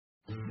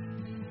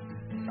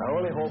I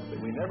only hope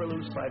that we never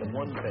lose sight of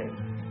one thing,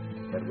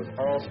 that it was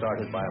all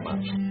started by a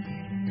mouse.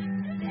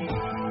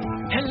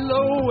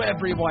 Hello,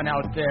 everyone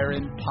out there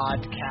in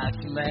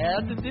podcast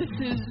land. This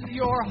is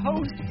your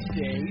host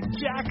today,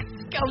 Jack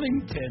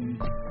Skellington,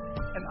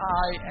 and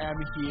I am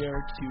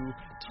here to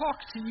talk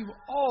to you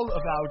all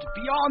about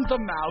Beyond the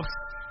Mouse,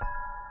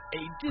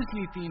 a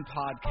Disney-themed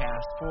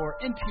podcast for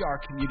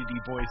NPR Community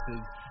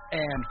Voices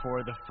and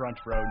for the Front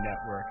Row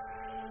Network.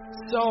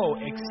 So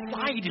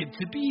excited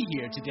to be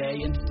here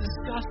today and to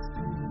discuss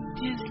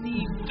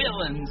Disney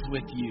villains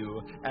with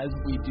you as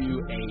we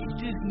do a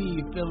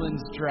Disney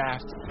villains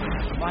draft.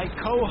 My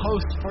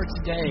co-host for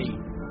today,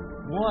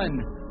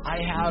 one,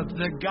 I have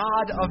the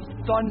God of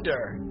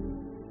Thunder,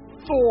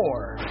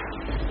 Thor.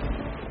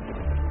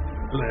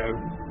 Hello.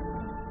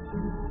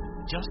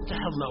 Just a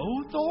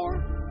hello,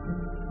 Thor?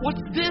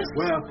 What's this?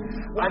 Well,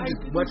 Why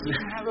didn't you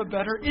have a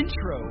better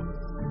intro?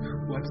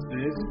 What's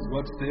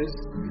this?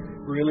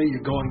 Really?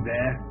 You're going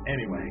there?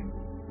 Anyway.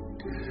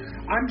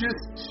 I'm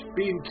just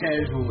being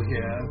casual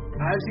here.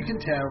 As you can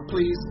tell,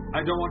 please,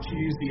 I don't want you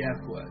to use the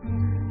F word.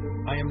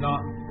 I am not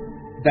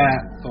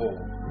that Thor.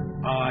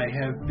 I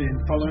have been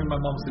following my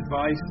mom's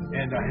advice,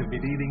 and I have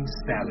been eating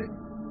salad.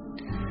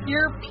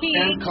 You're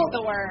PH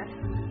Thor.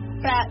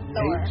 Fat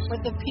Thor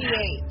with the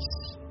PH.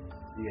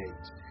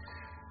 PH.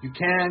 You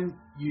can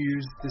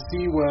use the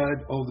C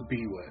word or the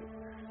B word,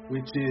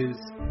 which is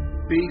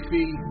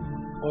beefy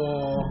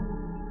or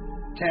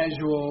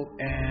casual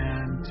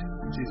and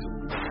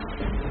chiseled.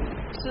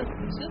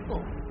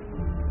 Chiseled.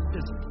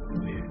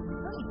 Yeah.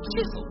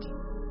 Chiseled.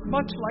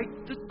 Much like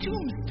the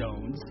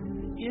tombstones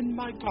in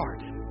my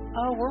garden.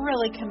 Oh, we're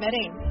really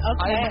committing.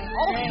 Okay. I'm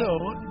also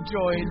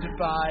joined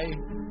by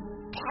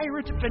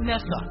Pirate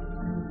Vanessa.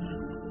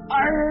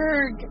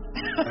 Arrgh.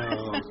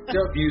 Oh,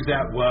 don't use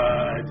that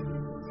word.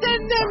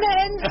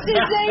 Cinnamon to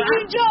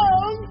Davy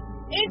Jones.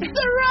 It's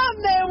the rum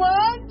they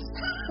want.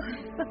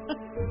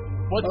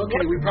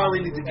 Okay, we probably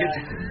need to get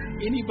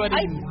anybody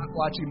not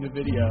watching the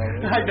video.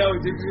 I know.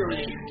 What are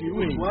they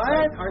doing?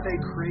 What? Are they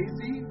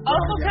crazy?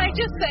 Also, can I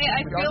just say,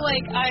 I feel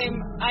like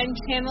I'm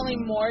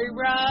channeling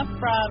Moira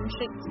from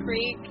Schitt's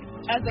Creek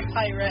as a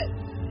pirate.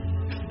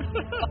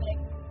 Like,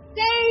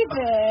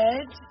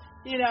 David,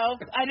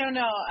 I don't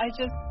know.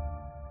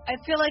 I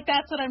feel like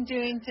that's what I'm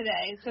doing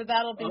today, so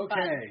that'll be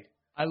fun.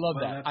 I love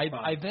that.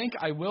 I think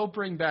I will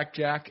bring back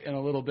Jack in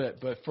a little bit,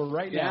 but for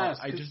right now,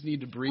 I just need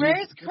to breathe.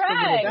 Where's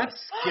Craig? That's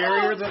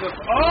scarier than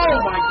oh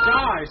my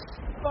gosh!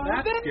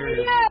 That's scarier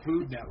than the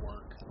Food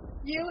Network.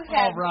 You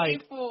have all right.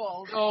 me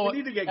fooled. So, we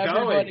need to get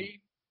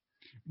everybody,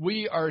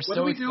 we are what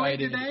so are we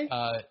excited doing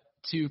today?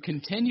 To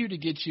continue to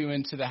get you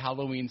into the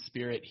Halloween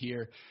spirit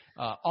here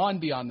on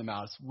Beyond the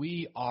Mouse.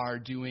 We are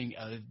doing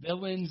a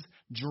villains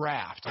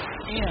draft.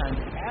 And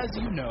as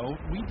you know,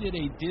 we did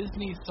a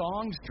Disney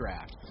songs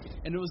draft.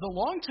 And it was a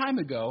long time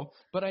ago,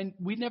 but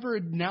we never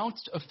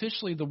announced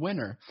officially the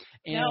winner.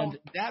 And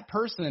that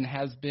person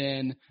has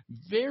been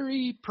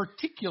very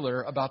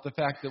particular about the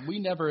fact that we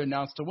never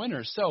announced a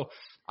winner. So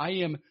I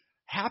am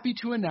happy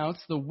to announce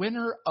the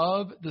winner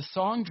of the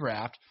song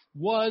draft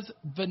was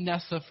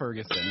Vanessa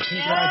Ferguson.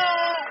 Congrats.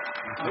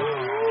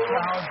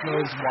 Crowd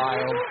goes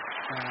wild.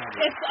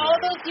 It's all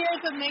those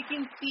years of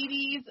making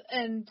CDs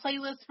and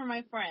playlists for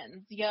my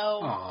friends.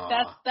 Yo,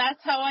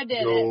 that's how I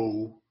did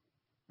it.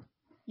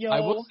 Yo, I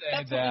will say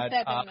that's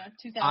that what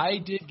we said I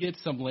did get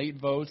some late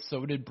votes,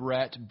 so did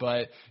Brett,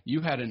 but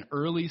you had an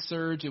early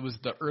surge. It was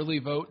the early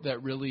vote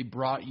that really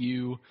brought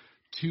you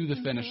to the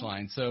finish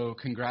line. So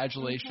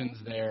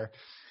congratulations there.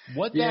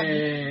 What that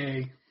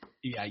means,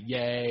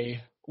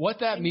 yay. What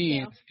that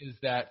means is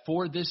that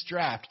for this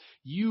draft,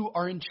 you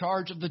are in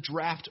charge of the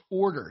draft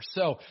order.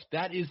 So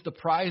that is the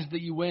prize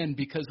that you win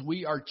because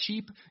we are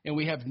cheap and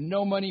we have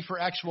no money for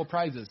actual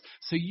prizes.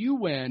 So you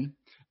win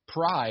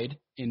pride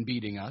in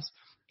beating us,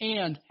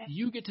 and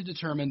you get to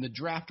determine the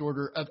draft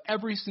order of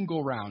every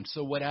single round.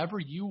 So whatever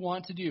you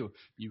want to do,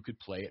 you could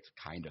play it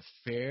kind of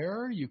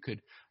fair. You could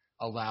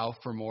allow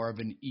for more of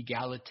an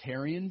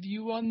egalitarian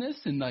view on this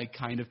and like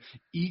kind of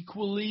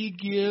equally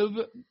give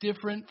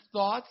different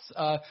thoughts.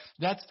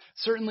 That's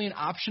certainly an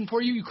option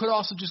for you. You could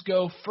also just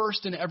go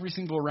first in every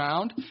single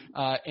round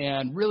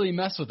and really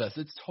mess with us.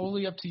 It's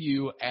totally up to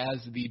you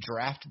as the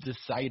draft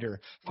decider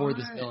for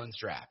this villains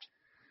draft.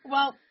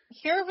 Well,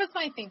 here was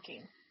my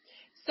thinking.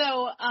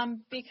 So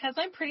because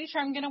I'm pretty sure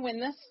I'm going to win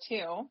this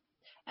too,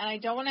 and I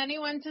don't want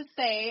anyone to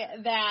say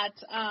that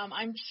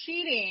I'm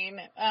cheating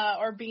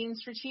or being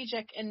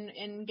strategic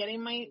in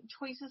getting my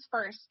choices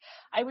first.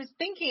 I was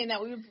thinking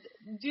that we would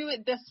do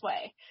it this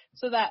way,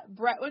 so that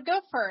Brett would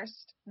go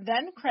first,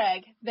 then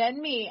Craig, then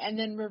me, and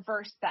then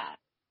reverse that.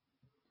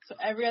 So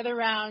every other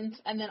round,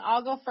 and then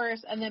I'll go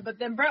first, but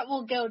then Brett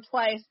will go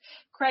twice.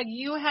 Craig,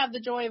 you have the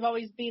joy of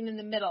always being in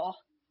the middle.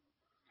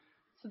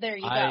 So there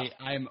you go.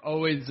 I'm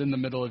always in the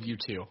middle of you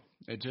two.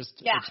 It's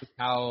just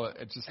how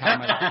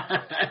my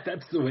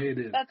that's the way it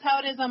is. That's how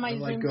it is on my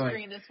Zoom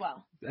screen as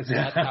well. That's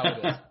how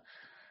it is.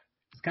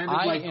 It's kind of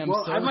I am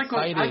so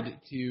excited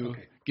to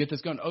get this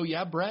going. Oh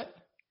yeah, Brett?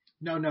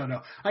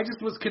 No. I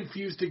just was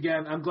confused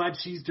again. I'm glad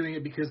she's doing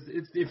it because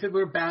if it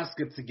were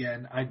baskets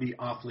again, I'd be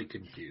awfully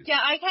confused. Yeah,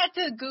 I had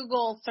to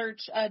Google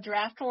search a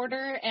draft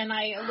order, and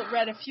I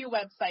read a few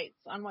websites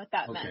on what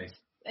that meant.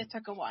 It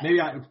took a while. Maybe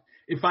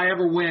if I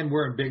ever win,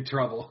 we're in big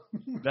trouble.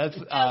 That's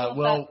that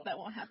won't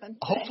happen today.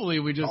 Hopefully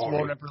we just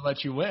won't ever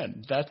let you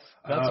win. That's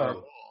our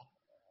goal.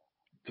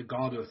 The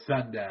God of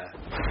Thunder.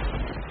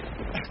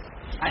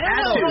 I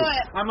had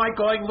to. I'm like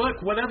going,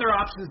 look, what other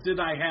options did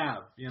I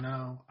have? You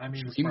know, I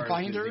mean, as far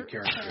as Disney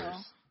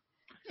characters.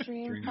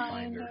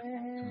 Dreamfinder.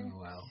 Oh,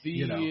 well,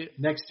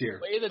 next year.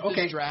 The way that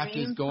this draft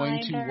is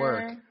going to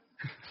work.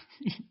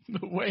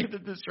 The way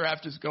that this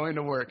draft is going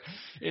to work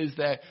is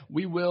that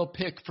we will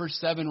pick for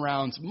 7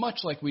 rounds, much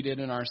like we did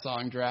in our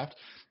song draft.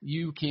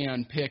 You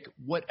can pick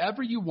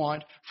whatever you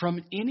want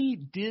from any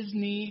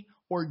Disney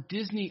or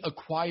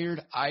Disney-acquired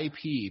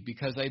IP,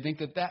 because I think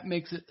that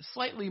makes it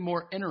slightly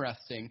more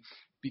interesting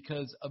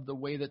because of the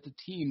way that the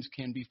teams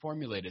can be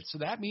formulated. So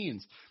that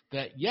means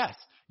that, yes,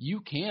 you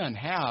can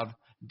have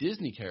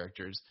Disney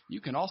characters. You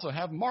can also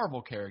have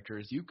Marvel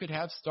characters. You could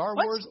have Star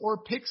Wars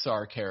or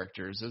Pixar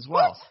characters as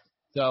well.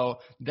 So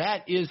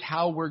that is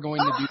how we're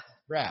going to do the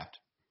draft.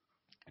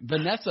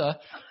 Vanessa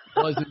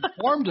was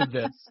informed of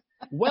this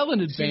well in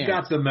advance. She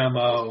got the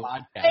memo.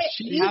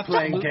 She's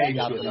playing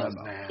games with us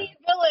now.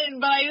 Villain,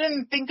 but I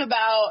didn't think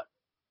about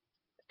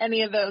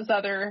any of those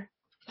other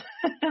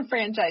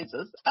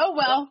franchises. Oh,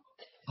 well.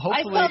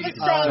 Hopefully, I saw the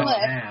strong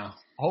list.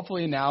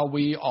 Hopefully now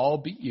we all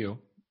beat you.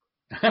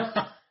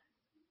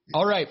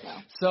 All right,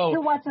 so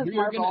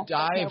we're going to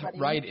dive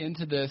right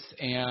into this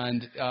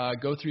and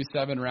go through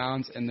 7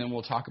 rounds, and then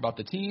we'll talk about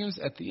the teams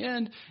at the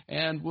end,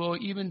 and we'll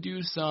even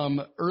do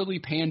some early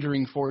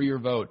pandering for your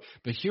vote.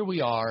 But here we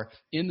are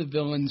in the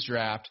Villains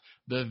Draft,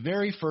 the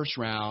very first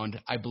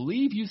round. I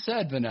believe you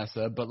said,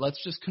 Vanessa, but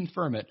let's just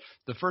confirm it.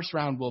 The first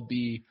round will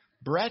be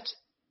Brett,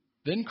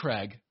 then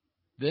Craig,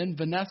 then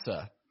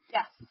Vanessa.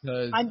 Yes,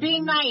 because I'm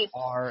being nice.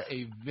 You are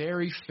a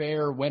very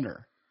fair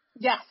winner.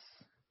 Yes.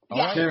 All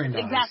yes, right. Very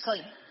nice.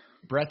 Exactly.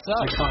 Brett's up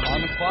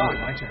on the clock.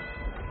 My turn.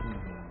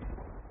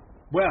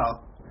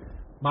 Well,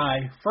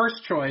 my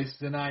first choice,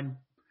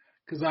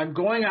 because I'm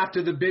going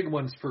after the big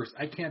ones first.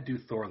 I can't do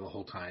Thor the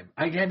whole time.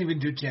 I can't even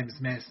do James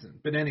Mason.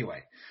 But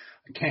anyway,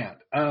 I can't.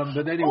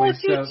 But anyway,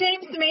 do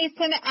James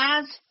Mason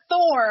as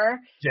Thor.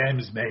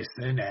 James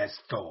Mason as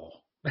Thor.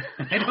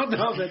 I don't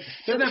know that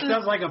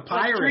sounds like a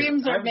pirate.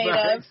 Dreams are made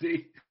of.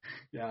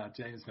 Yeah,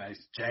 James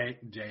Mason.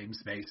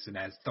 James Mason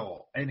as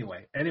Thor.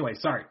 Anyway,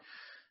 sorry.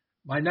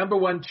 My number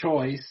one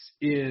choice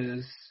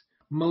is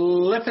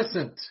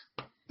Maleficent.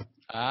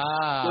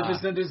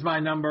 Maleficent is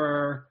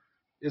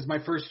my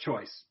first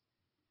choice.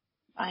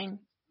 Fine.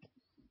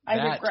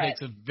 That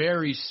takes a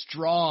very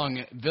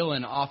strong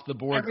villain off the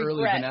board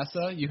early.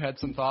 Vanessa, you had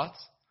some thoughts?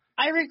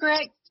 I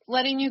regret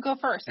letting you go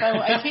first.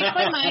 I changed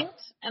my mind,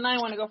 and I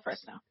want to go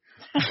first now.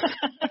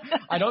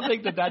 I don't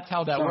think that's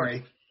how that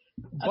Sorry. works.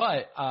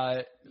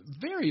 But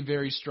very,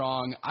 very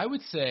strong. I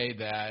would say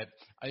that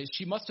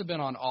she must have been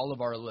on all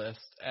of our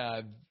lists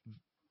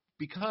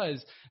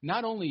because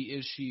not only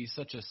is she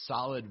such a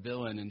solid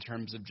villain in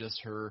terms of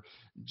just her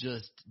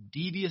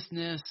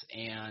deviousness,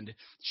 and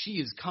she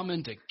is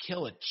coming to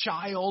kill a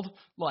child.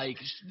 Like,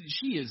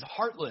 she is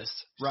heartless,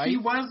 right? She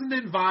wasn't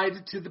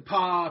invited to the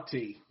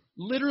party.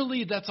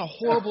 Literally, that's a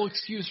horrible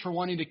excuse for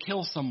wanting to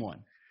kill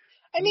someone.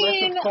 I mean, she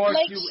didn't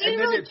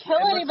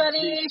kill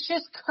anybody. She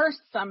just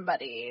cursed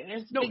somebody.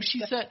 She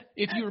said,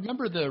 if you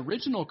remember the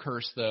original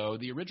curse, though,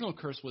 the original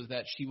curse was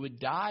that she would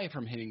die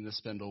from hitting the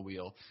spindle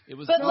wheel. It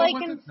was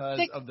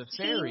because of the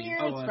fairies.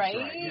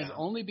 Right? It was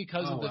only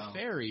because of the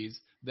fairies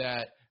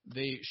that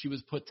she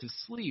was put to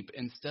sleep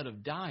instead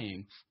of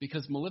dying.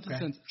 Because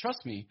Maleficent,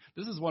 trust me,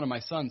 this is one of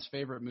my son's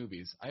favorite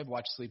movies. I have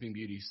watched Sleeping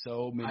Beauty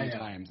so many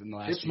times in the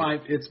last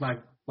year. It's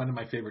one of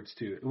my favorites,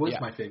 too. It was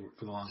my favorite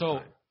for the long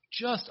time.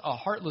 Just a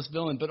heartless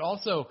villain, but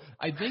also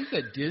I think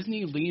that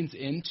Disney leans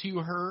into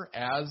her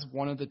as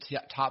one of the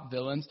top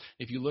villains.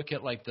 If you look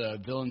at like the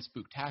Villain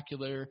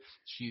Spooktacular,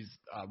 she's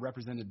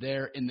represented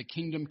there in the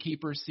Kingdom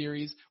Keeper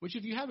series, which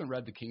if you haven't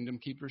read the Kingdom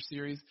Keeper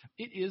series,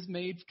 it is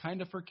made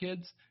kind of for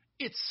kids.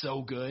 It's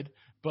so good,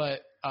 but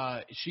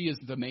she is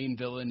the main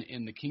villain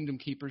in the Kingdom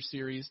Keeper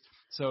series.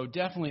 So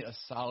definitely a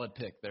solid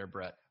pick there,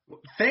 Brett.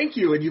 Thank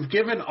you, and you've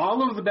given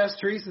all of the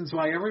best reasons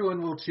why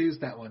everyone will choose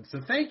that one. So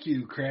thank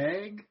you,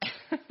 Craig.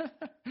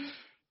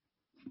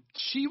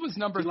 She was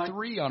number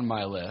 3 on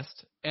my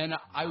list, and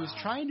I was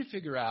trying to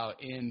figure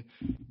out in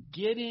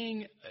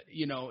getting,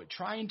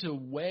 trying to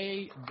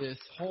weigh this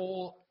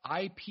whole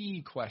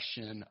IP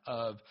question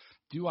of,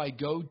 do I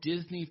go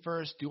Disney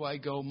first? Do I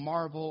go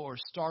Marvel or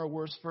Star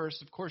Wars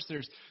first? Of course,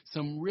 there's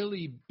some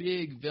really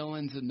big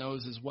villains in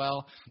those as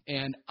well,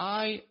 and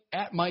I,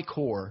 at my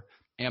core,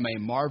 am a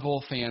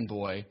Marvel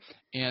fanboy,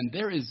 and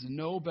there is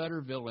no better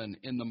villain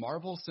in the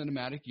Marvel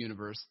Cinematic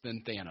Universe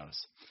than Thanos.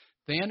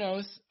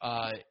 Thanos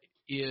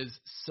is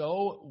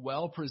so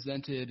well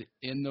presented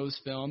in those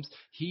films.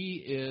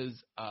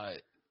 He's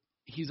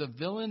a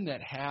villain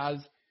that has,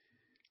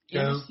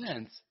 in a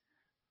sense,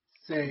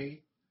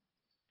 say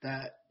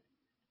that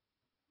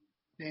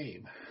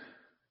name?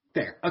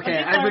 There. Okay,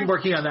 I've been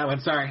working on that one.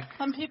 Sorry.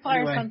 Some people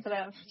are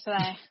sensitive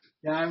today.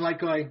 Yeah, I'm like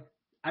going.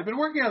 I've been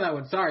working on that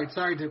one. Sorry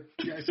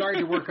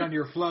to work on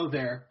your flow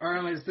there.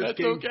 Or is this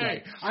That's gameplay?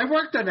 okay. I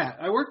worked on that.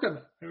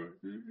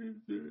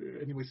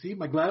 Anyway, see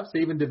my gloves. They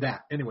even did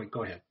that. Anyway,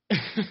 go ahead.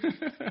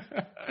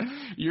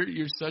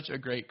 You're such a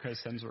great Chris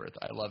Hemsworth.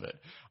 I love it.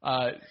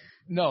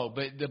 No,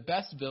 but the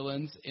best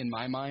villains in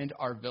my mind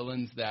are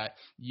villains that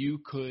you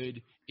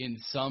could, in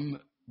some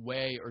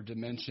way or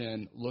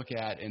dimension, look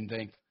at and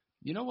think,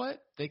 you know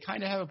what? They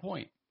kind of have a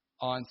point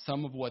on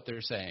some of what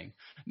they're saying.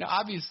 Now,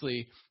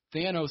 obviously,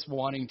 Thanos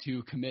wanting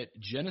to commit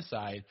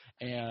genocide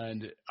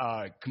and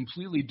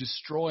completely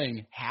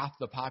destroying half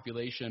the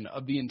population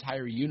of the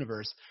entire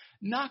universe,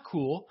 not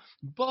cool.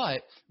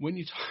 But when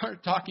you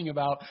start talking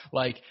about,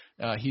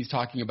 he's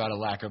talking about a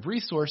lack of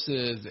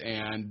resources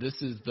and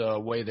this is the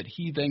way that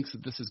he thinks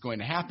that this is going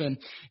to happen,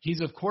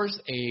 he's, of course,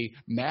 a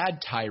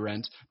mad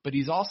tyrant, but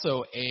he's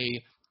also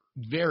a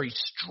very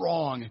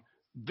strong,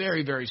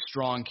 very, very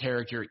strong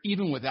character.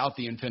 Even without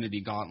the Infinity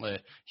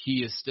Gauntlet,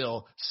 he is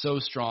still so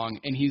strong,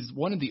 and he's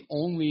one of the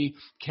only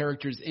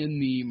characters in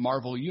the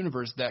Marvel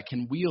Universe that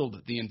can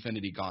wield the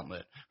Infinity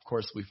Gauntlet. Of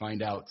course, we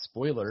find out,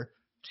 spoiler,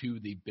 to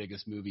the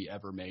biggest movie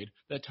ever made,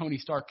 that Tony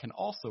Stark can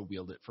also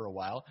wield it for a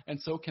while, and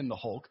so can the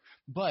Hulk,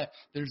 but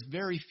there's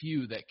very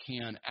few that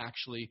can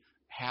actually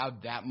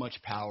have that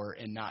much power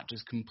and not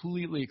just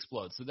completely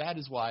explode. So that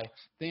is why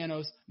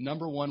Thanos,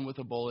 number one with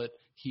a bullet,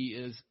 he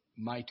is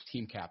my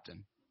team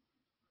captain.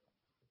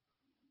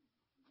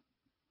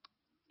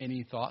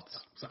 Any thoughts?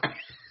 Sorry.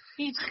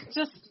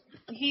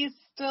 He's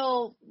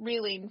still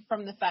reeling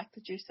from the fact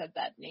that you said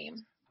that name.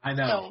 I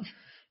know.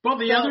 Well,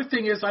 the other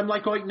thing is, I'm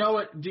like going,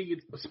 no,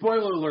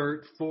 spoiler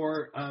alert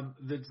for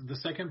the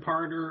second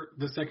part,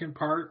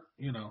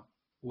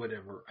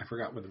 whatever. I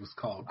forgot what it was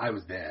called. I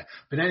was there.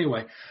 But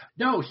anyway,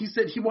 no, he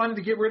said he wanted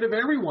to get rid of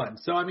everyone.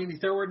 So, I mean,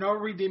 there were no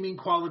redeeming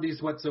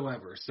qualities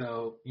whatsoever.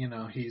 So,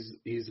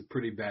 he's a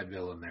pretty bad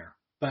villain there.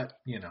 But,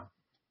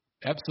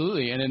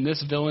 Absolutely. And in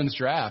this villain's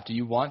draft,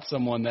 you want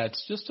someone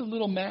that's just a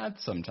little mad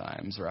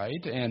sometimes,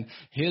 right? And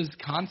his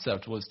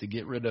concept was to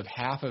get rid of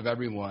half of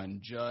everyone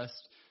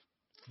just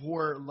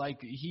for,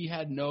 he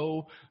had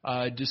no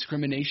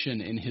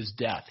discrimination in his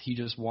death. He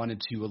just wanted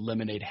to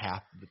eliminate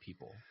half of the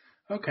people.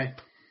 Okay.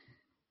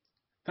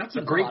 That's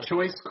a great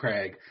choice,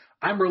 Craig.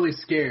 I'm really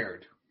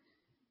scared.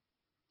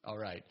 All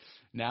right.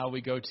 Now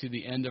we go to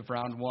the end of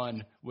round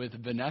one with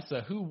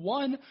Vanessa, who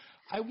won.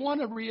 I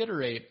want to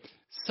reiterate,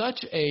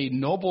 such a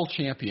noble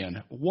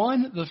champion,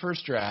 won the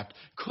first draft,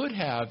 could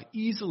have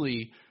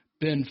easily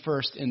been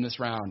first in this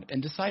round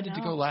and decided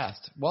to go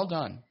last. Well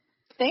done.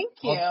 Thank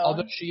you.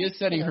 Although she is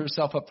setting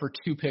herself up for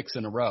 2 picks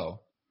in a row.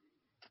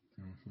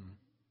 Mm-hmm.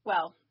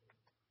 Well,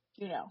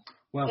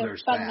 Well, it's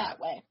there's fun that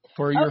way.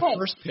 For your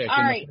first pick.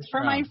 All right.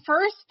 For my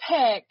first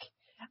pick,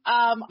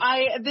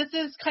 this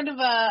is kind of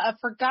a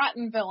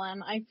forgotten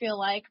villain, I feel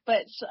like,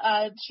 but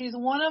she's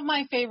one of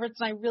my favorites,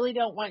 and I really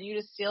don't want you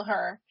to steal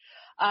her.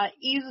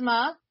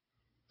 Yzma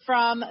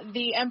from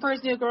the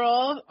Emperor's New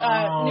Groove,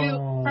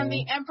 from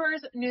the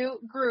Emperor's New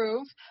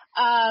Groove,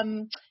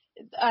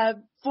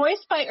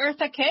 voiced by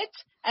Eartha Kitt,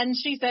 and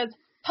she says,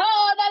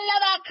 "Oh, the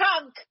leather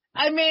trunk."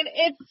 I mean,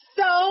 it's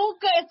so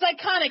good. It's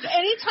iconic.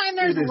 Anytime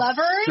there's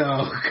levers,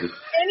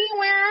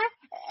 anywhere,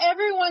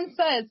 everyone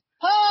says,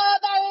 "Oh,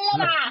 the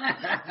leather."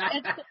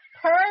 It's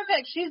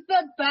perfect. She's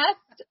the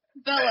best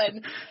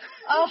villain.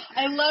 Oh,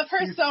 I love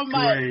her so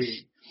much.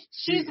 Great.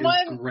 She's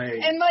one,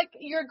 great. And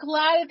you're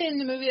glad at the end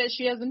of the movie that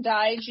she hasn't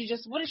died. She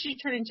just, what does she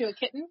turn into, a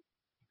kitten?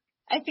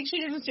 I think she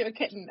turns into a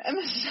kitten, and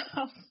it's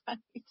so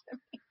funny to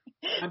me.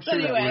 I'm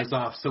sure that wears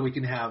off, so we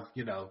can have,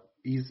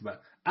 Yzma,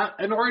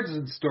 an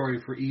origin story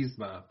for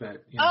Yzma.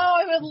 But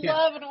I would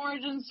love an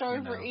origin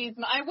story for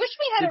Yzma. I wish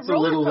we had a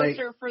roller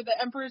coaster for the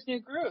Emperor's New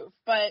Groove,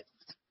 but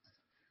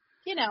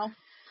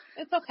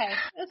it's okay.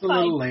 It's fine. A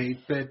little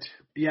late, but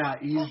yeah,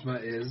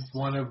 Yzma is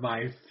one of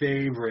my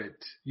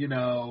favorite.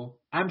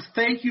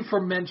 Thank you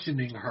for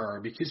mentioning her,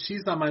 because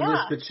she's on my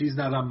list, but she's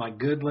not on my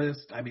good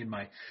list. I mean,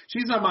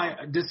 she's on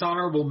my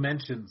dishonorable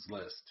mentions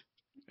list.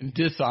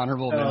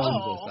 Dishonorable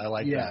mentions list. I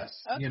like that.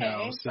 Yes,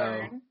 okay,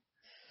 so.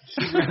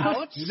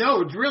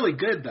 No, it's really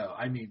good though.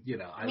 I mean,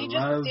 I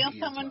love. Just steal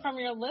someone from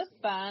your list,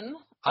 then.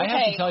 I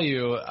have to tell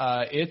you,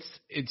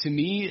 to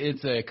me,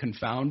 it's a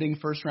confounding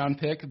first round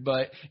pick,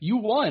 but you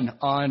won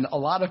on a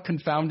lot of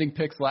confounding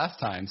picks last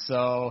time.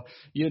 So,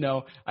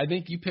 I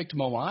think you picked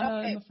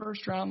Moana in the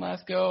first round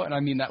last go, and I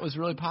mean, that was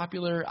really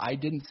popular. I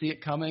didn't see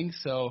it coming.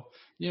 So,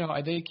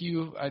 I think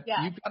you've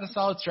got a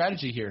solid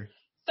strategy here.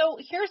 So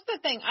here's the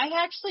thing. I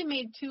actually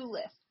made 2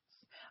 lists.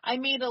 I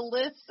made a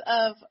list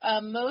of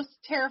most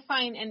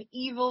terrifying and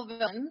evil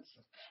villains,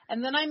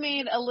 and then I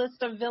made a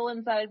list of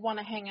villains that I'd want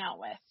to hang out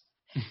with.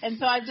 And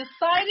so I've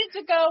decided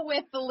to go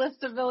with the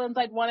list of villains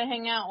I'd want to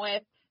hang out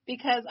with,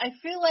 because I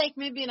feel like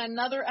maybe in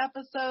another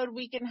episode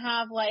we can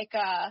have what's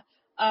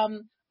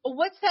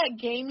that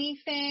gamey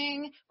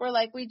thing where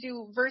we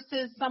do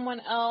versus someone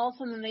else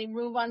and then they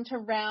move on to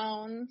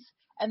rounds.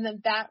 and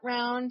then that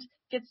round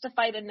gets to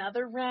fight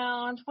another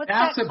round. What's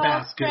That's that a called,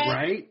 basket, Fred?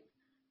 right?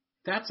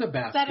 That's a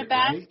basket, Is that a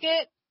basket?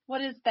 right?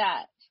 What is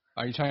that?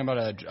 Are you talking about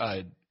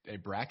a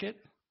bracket?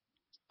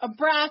 A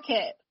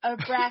bracket. A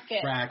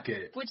bracket.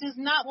 Bracket. Which is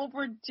not what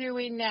we're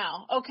doing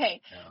now.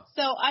 Okay. No.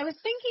 So I was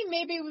thinking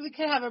maybe we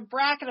could have a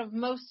bracket of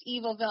most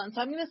evil villains.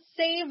 So I'm going to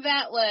save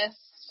that list.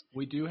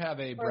 We do have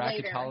a For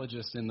later.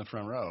 bracketologist in the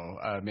front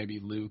row. Maybe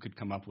Lou could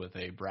come up with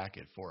a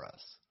bracket for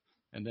us.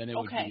 And then it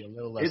would be a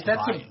little less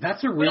biased.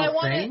 That's a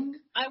real thing?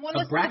 I want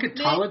A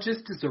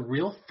bracketologist is a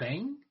real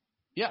thing?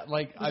 Yeah,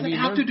 like, Does it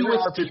have to do there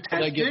with are people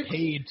that get statistics?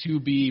 paid to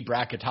be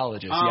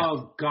bracketologists.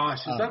 Oh, gosh.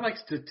 Is that like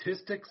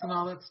statistics and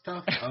all that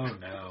stuff? Oh,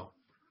 no.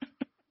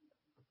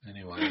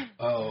 Anyway.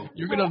 Oh.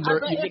 You're going to know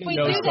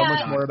so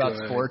much more about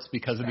sports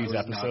because of these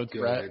episodes,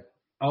 Brett.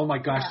 Oh, my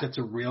gosh. That's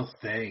a real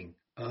thing.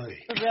 The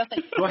real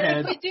thing. Go ahead.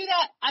 If we do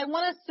that, I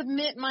want to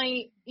submit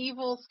my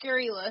evil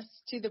scary list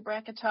to the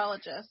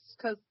bracketologists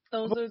because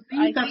those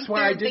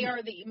they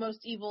are the most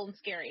evil and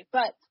scary.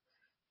 But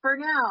for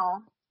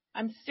now,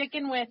 I'm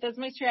sticking with as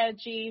my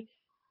strategy.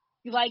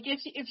 Like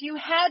if you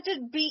had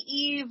to be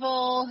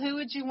evil, who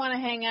would you want to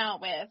hang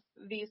out with?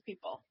 These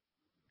people.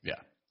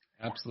 Yeah,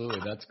 absolutely.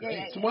 That's great.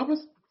 Yeah.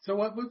 So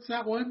what was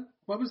that one?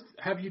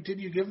 Did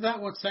you give that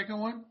one second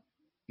one?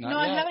 Not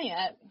I yet. haven't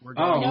yet. We're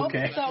going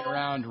okay.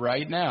 around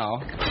right now.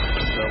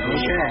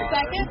 My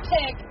second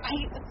pick,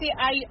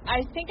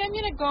 I think I'm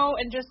gonna go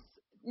and just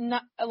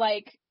not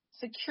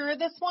secure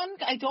this one.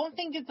 I don't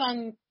think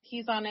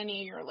he's on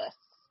any of your lists.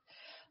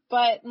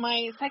 But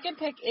my second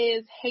pick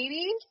is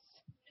Hades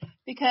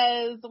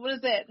because what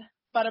is it?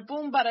 Bada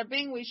boom, bada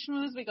bing, we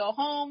schmooze, we go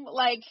home.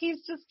 Like he's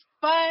just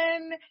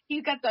fun.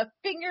 He's got the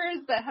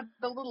fingers that have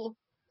the little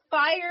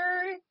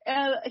fire.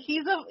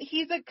 He's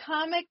a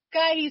comic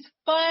guy. He's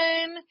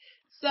fun.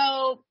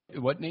 So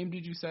what name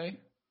did you say?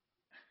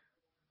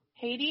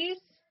 Hades.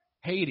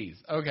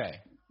 Hades. Okay.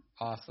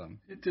 Awesome.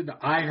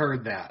 I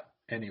heard that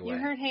anyway.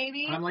 You heard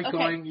Hades? I'm like okay.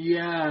 going,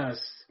 yes.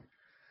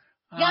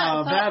 Yeah,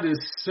 oh, that is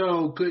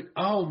so good.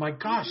 Oh my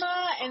gosh.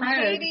 And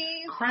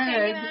Hades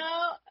Craig,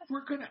 out.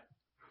 we're gonna.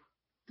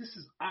 This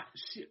is.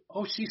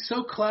 She's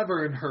so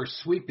clever in her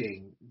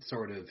sweeping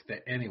sort of thing.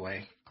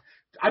 Anyway.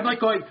 I'm like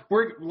going,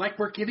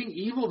 we're getting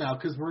evil now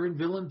because we're in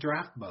villain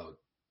draft mode.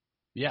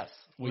 Yes,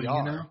 we are.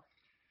 You know?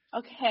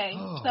 Okay,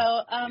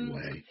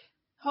 Anyway.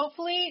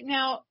 Hopefully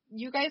now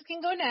you guys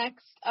can go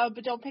next,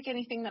 but don't pick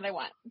anything that I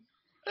want.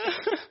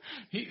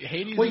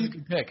 Hades is a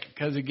good pick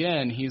because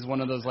again, he's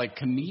one of those like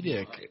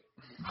comedic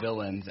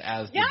villains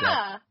as the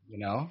devil, you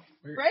know?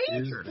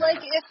 Right?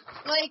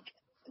 Like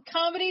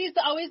comedy's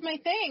always my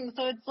thing.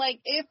 So it's like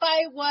if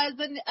I was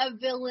a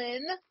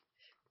villain,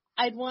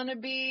 I'd want to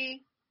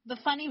be the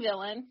funny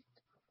villain,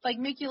 like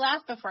make you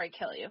laugh before I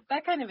kill you,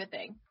 that kind of a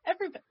thing. That's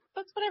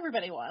what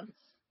everybody wants.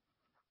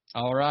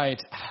 All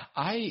right,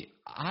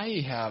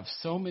 I have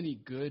so many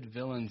good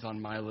villains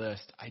on my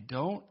list. I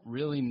don't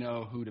really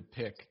know who to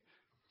pick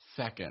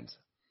second.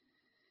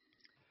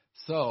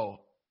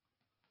 So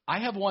I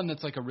have one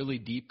that's like a really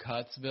deep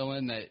cuts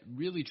villain that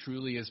really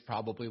truly is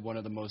probably one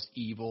of the most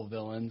evil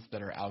villains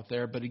that are out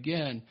there. But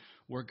again,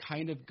 we're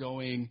kind of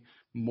going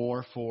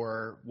more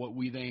for what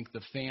we think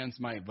the fans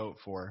might vote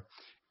for.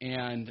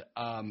 And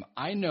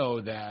I know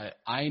that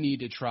I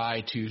need to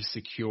try to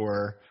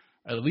secure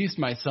at least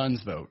my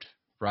son's vote,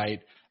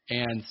 right?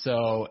 And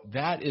so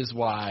that is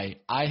why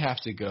I have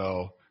to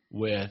go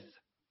with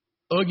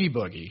Oogie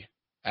Boogie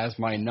as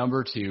my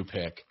number 2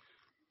 pick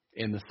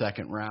in the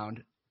second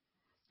round.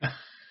 Is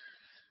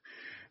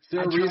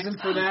there a reason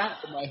for that?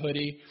 My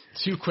hoodie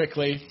too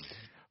quickly,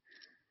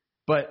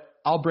 but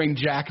I'll bring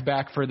Jack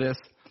back for this.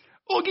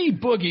 Oogie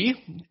Boogie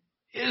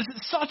is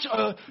such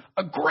a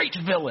great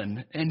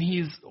villain, and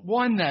he's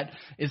one that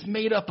is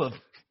made up of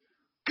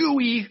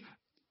gooey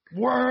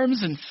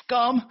worms and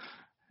scum.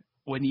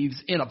 When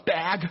he's in a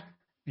bag,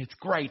 it's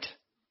great.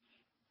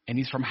 And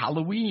he's from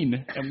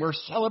Halloween, and we're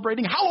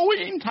celebrating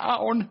Halloween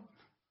Town.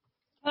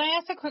 Can I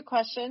ask a quick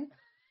question?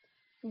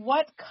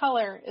 What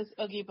color is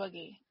Oogie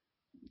Boogie?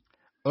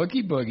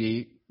 Oogie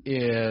Boogie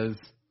is,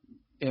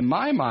 in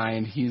my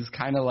mind, he's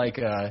kind of like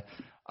a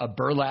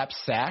burlap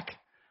sack.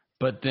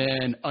 But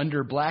then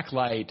under black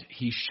light,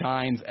 he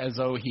shines as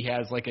though he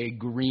has like a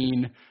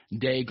green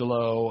day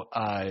glow,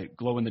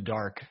 glow in the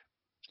dark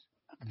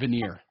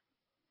veneer.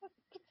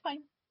 That's fine.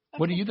 Okay.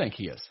 What do you think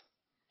he is?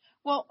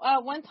 Well,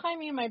 one time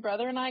me and my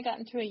brother and I got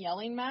into a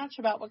yelling match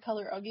about what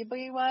color Oogie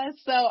Boogie was.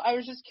 So I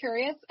was just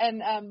curious.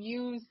 And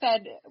you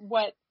said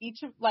what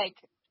each of, like,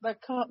 the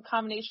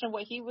combination of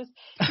what he was.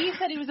 He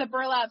said he was a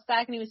burlap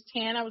sack and he was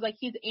tan. I was like,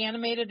 he's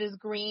animated as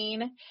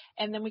green.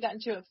 And then we got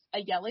into a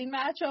yelling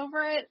match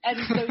over it. And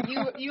so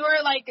you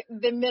are like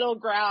the middle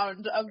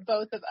ground of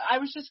both of them. I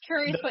was just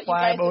curious what you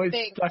guys would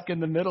think. I'm always stuck in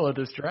the middle of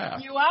this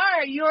draft. You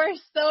are. You are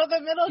so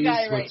the middle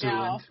guy right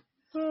now.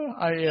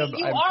 I am.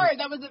 You are.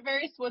 That was a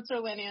very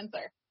Switzerland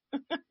answer.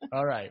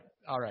 All right.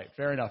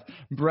 Fair enough.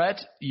 Brett,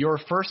 your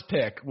first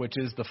pick, which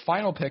is the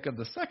final pick of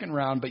the second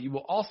round, but you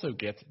will also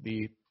get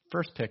the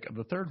first pick of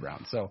the third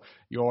round. So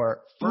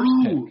your first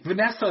pick.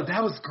 Vanessa,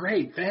 that was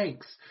great.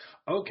 Thanks.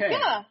 Okay.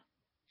 Yeah.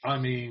 I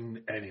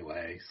mean,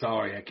 anyway,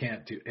 sorry, I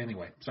can't do.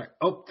 Anyway, sorry.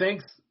 Oh,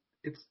 thanks.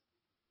 It's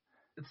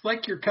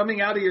like you're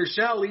coming out of your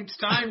shell each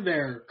time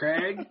there,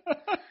 Craig.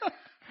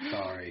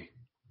 Sorry.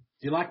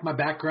 Do you like my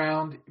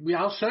background?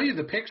 I'll show you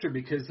the picture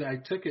because I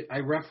took it. I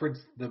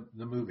referenced the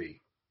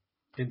movie.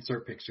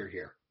 Insert picture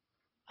here.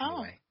 Oh.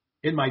 Anyway,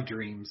 in my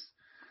dreams,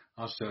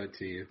 I'll show it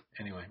to you.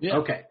 Anyway. Yeah.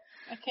 Okay.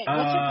 Okay.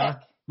 What's your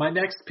pick? My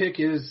next pick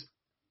is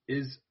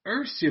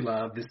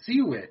Ursula, the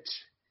Sea Witch,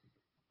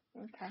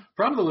 Okay.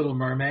 from The Little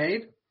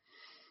Mermaid.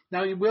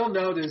 Now, you will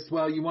notice,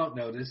 well, you won't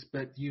notice,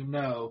 but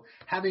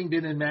having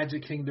been in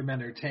Magic Kingdom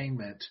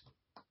Entertainment,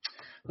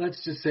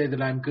 let's just say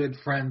that I'm good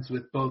friends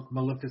with both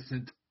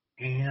Maleficent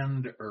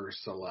and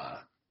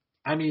Ursula.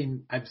 I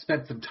mean, I've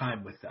spent some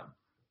time with them,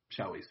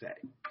 shall we say.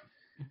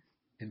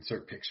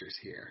 Insert pictures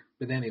here.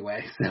 But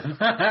anyway,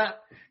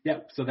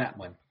 yep, so that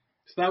one.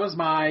 So that was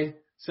my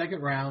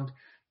second round,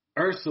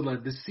 Ursula,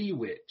 the Sea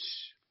Witch.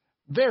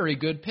 Very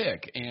good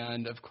pick.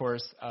 And, of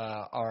course,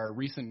 our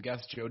recent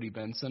guest, Jody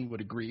Benson,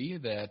 would agree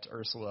that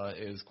Ursula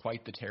is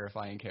quite the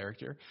terrifying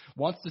character.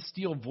 Wants to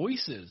steal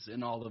voices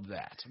in all of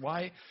that.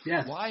 Why?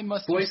 Yes. Why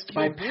must voiced you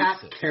by steal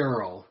Pat voices?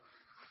 Carroll,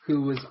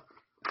 who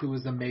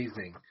was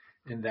amazing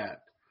in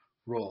that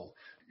role.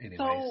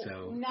 Anyway,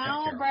 so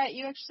now, Pat Carroll. Brett,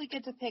 you actually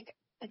get to pick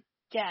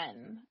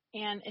again.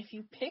 And if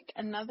you pick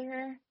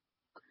another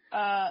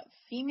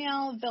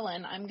female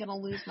villain, I'm going to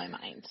lose my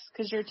mind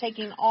because you're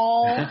taking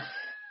all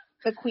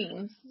the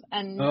queens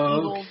and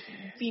evil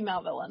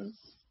female villains.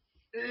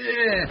 Well,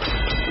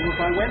 if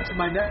I went to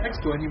my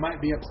next one, you might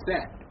be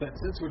upset. But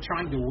since we're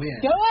trying to win,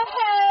 Go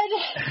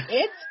ahead.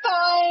 It's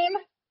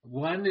fine.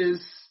 one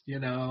is,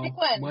 Pick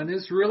one. one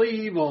is really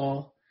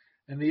evil,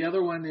 and the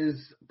other one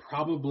is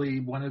probably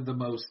one of the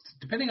most,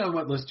 depending on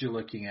what list you're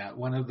looking at,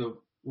 one of the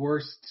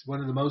worst, one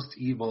of the most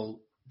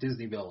evil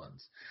Disney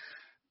villains.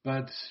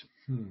 But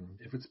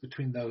if it's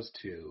between those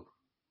two,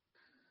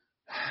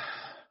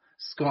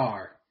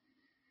 Scar.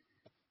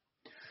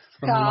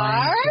 From The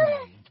Lion Scar?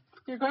 King.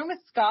 You're going with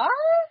Scar?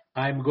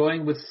 I'm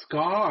going with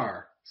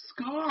Scar.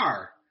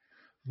 Scar.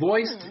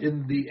 Voiced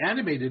in the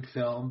animated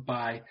film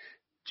by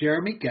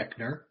Jeremy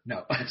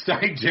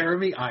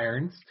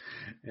Irons.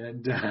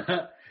 And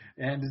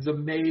is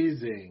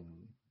amazing.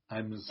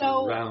 I'm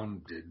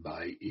surrounded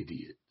by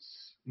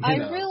idiots. I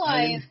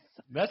realize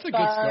That's a good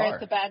Scar Scar. is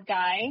the bad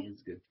guy.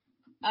 It's good.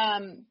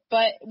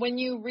 But when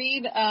you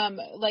read,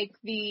 like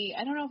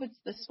I don't know if it's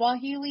the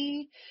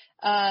Swahili,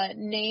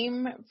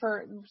 name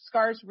for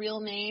Scar's real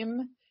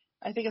name,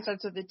 I think it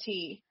starts with a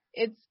T.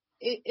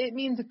 It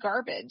means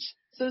garbage.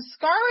 So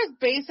Scar is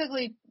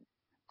basically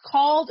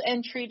called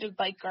and treated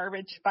like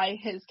garbage by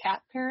his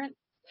cat parents.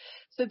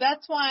 So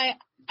that's why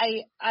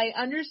I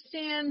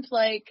understand,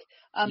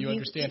 You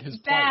understand his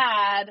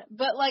bad,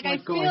 but I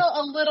feel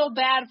a little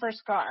bad for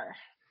Scar.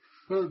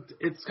 Well,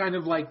 it's kind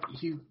of like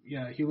he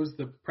was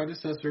the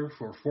predecessor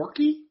for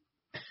Forky.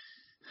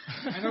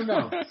 I don't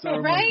know. So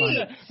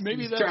Right.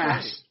 Maybe that's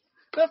trash. right.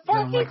 But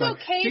Forky's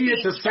okay. See,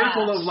 it's a being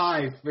circle trash. of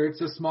life. Or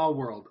it's a small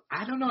world.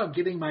 I don't know. I'm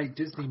getting my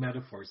Disney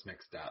metaphors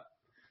mixed up.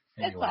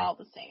 Anyway, It's all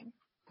the same.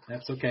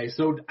 that's okay.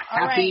 So All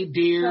happy, right,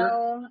 dear.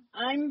 So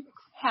I'm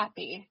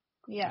happy.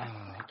 Yeah.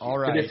 All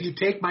right. But if you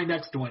take my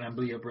next one, I'm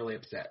really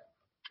upset.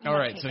 All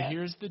right, Okay, so good.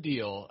 here's the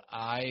deal.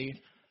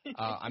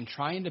 I'm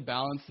trying to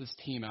balance this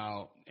team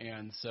out,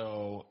 and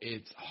so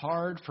it's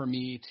hard for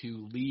me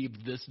to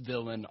leave this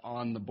villain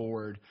on the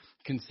board,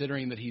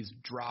 considering that he's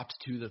dropped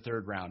to the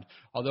third round.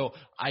 Although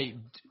I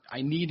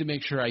need to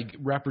make sure I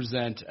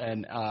represent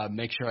and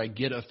make sure I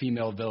get a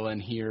female villain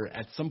here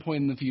at some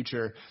point in the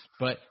future.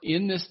 But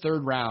in this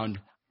third round,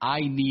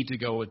 I need to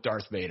go with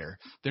Darth Vader.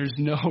 There's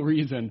no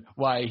reason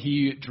why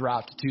he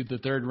dropped to the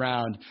third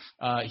round.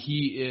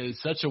 He is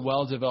such a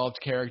well-developed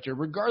character,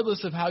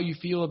 regardless of how you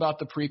feel about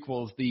the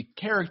prequels. The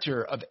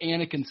character of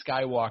Anakin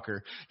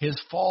Skywalker, his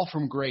fall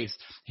from grace,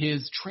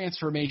 his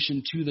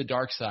transformation to the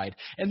dark side,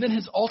 and then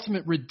his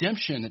ultimate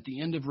redemption at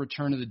the end of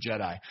Return of the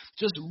Jedi.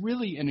 Just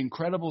really an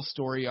incredible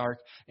story arc,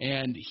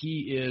 and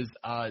he is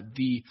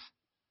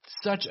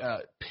such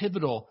a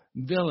pivotal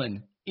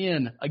villain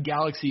in a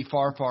galaxy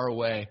far, far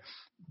away.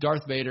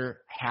 Darth Vader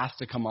has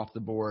to come off the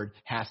board,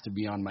 has to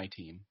be on my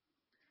team.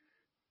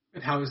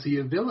 But how is he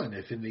a villain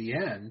if in the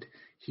end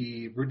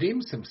he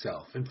redeems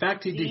himself? In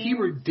fact, he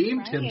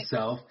redeemed right.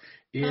 himself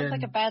in Sounds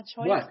like a bad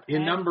choice. what?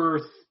 In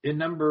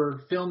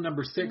Brad. film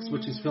number 6,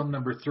 which is film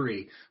number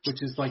 3,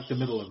 which is like the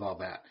middle of all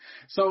that.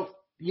 So,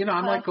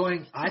 I'm like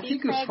going, I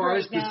think as far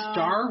as the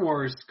Star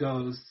Wars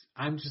goes,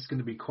 I'm just going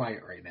to be quiet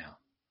right now.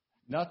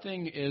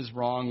 Nothing is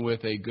wrong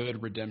with a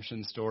good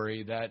redemption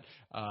story that,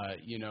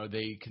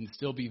 they can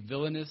still be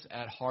villainous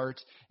at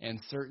heart, and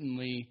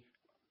certainly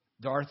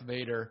Darth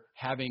Vader,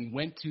 having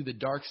went to the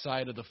dark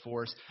side of the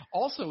Force,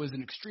 also is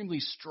an extremely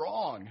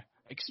strong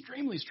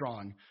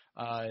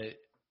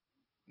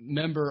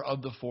member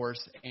of the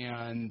Force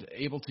and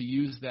able to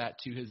use that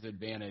to his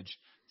advantage.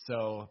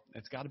 So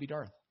it's got to be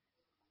Darth.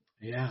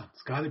 Yeah,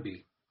 it's got to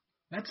be.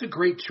 That's a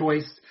great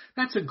choice.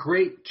 That's a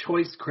great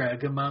choice,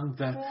 Craig, among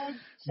the Good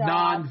job,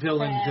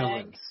 non-villain Craig.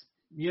 villains.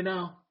 You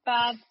know?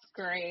 That's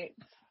great.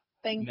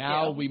 Thank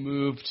Now you. we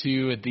move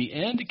to at the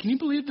end. Can you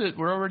believe that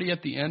we're already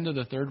at the end of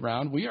the third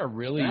round? We are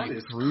really That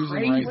is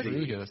cruising right crazy.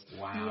 through this.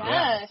 Wow.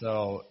 Yes.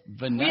 So We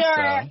Vanessa.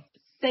 are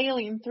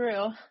sailing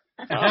through.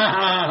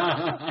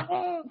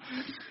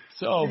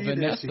 So See this,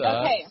 Vanessa, you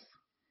guys. Okay.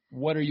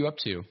 what are you up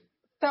to?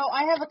 So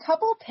I have a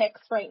couple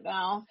picks right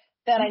now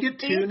that You I get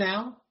think. two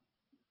now?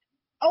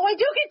 Oh, I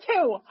do get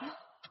two.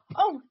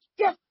 Oh,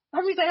 yes.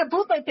 That means I have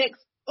both my picks.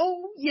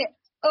 Oh, yes.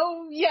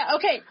 Oh, yeah.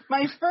 Okay.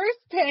 My first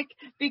pick,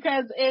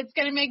 because it's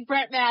going to make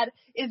Brett mad,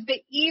 is the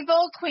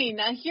Evil Queen.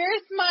 Now,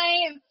 here's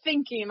my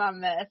thinking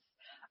on this.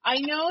 I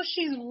know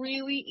she's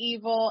really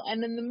evil,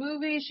 and in the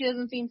movie, she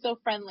doesn't seem so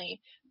friendly.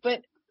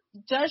 But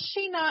does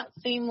she not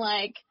seem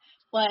like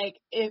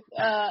if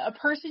a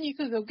person you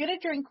could go get a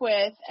drink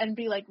with and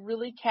be like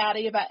really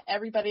catty about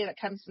everybody that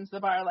comes into the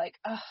bar, like,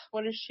 ugh,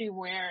 what is she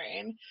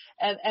wearing?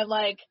 And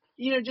like,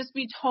 you know, just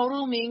be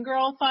total mean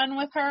girl fun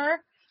with her.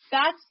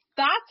 That's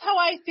how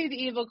I see the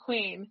Evil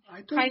Queen.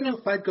 I don't know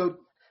if I'd go.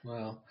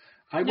 Well,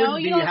 I No,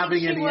 wouldn't you be don't think having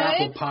she any would?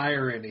 apple pie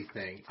or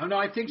anything. Oh no,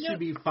 I think No. she'd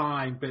be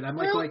fine. But I'm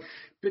Well,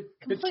 but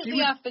completely she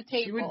would, off the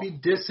table. she would be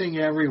dissing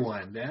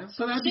everyone. Yeah?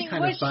 So that'd be She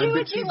kind would- of she fun. would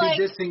But be she'd like-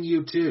 be dissing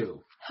you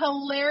too.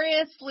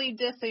 Hilariously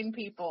dissing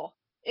people.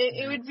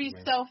 It would be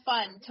Right. so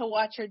fun to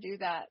watch her do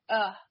that.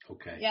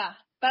 Okay. Yeah,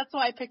 that's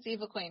why I picked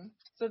Evil Queen.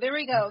 So there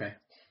we go. Okay.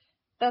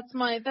 That's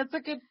a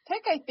good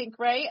pick, I think,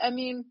 right? I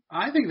mean,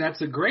 I think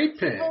that's a great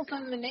pick. evil's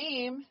in the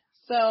name,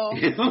 so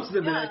Evil's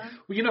in the yeah. name.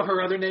 Well, you know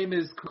her other name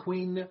is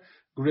Queen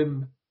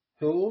Grimhilda.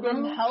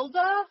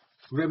 Grimhilda?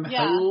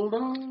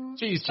 Grimhilda.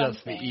 She's just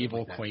the Something. evil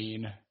Like that.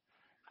 queen.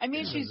 I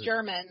mean, Yeah. she's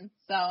German,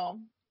 so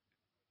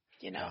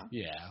you know.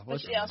 Yeah.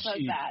 But she also has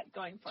that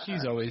going for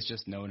She's her. always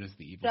just known as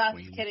the evil Just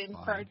queen. kidding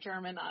Fine. for our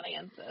German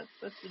audiences.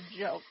 That's a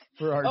joke.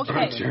 For our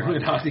Okay.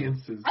 German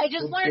audiences. I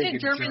just We're learned big a in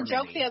German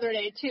joke Germany. the other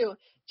day, too.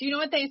 Do you know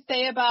what they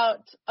say about,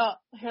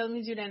 here, let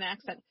me do it in an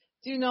accent.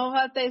 Do you know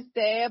what they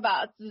say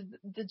about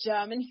the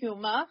German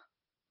humor?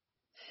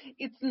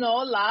 It's no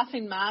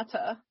laughing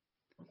matter.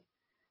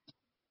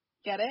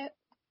 Get it?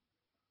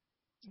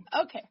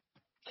 Okay.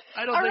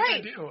 I don't All think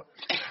right. I do.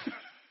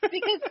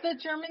 Because the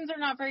Germans are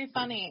not very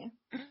funny.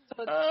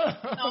 So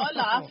it's no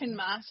laughing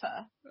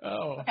matter.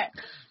 Oh. Okay.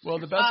 Well,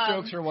 the best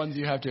jokes are ones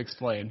you have to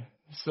explain.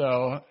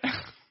 So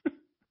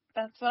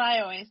That's what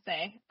I always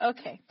say.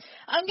 Okay.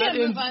 I'm that going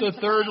to ends move on the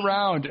to third mine.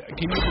 round. Can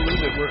you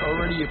believe it? We're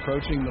already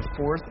approaching the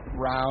fourth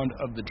round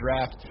of the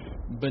draft.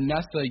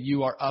 Vanessa,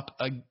 you are up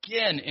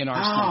again in our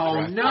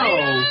Oh, snake draft.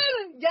 no.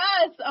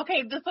 Yes.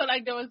 Okay, this one I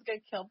know is going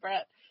to kill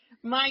Brett.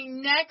 My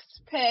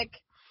next pick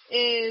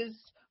is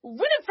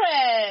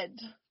Winifred.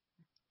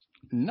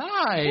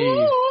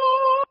 Nice.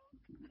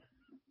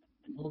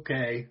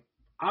 Okay.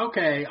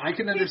 Okay. I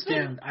can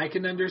understand. I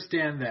can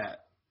understand that.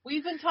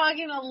 We've been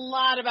talking a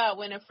lot about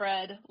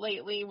Winifred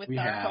lately with We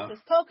our have. Hocus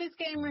Pocus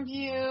game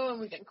review, and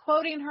we've been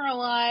quoting her a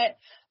lot.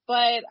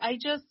 But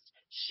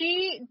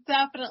she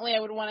definitely I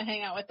would want to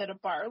hang out with at a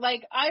bar.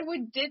 Like, I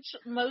would ditch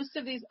most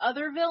of these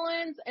other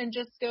villains and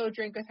just go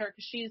drink with her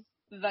because she's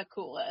the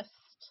coolest.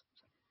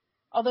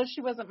 Although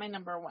she wasn't my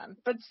number one.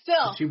 But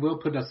still, She will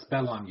put a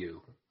spell on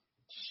you.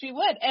 she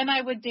would. And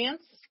I would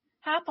dance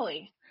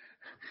happily.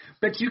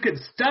 But you could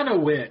stun a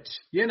witch,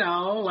 you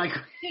know, like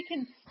She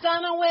can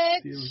stun a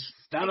witch. you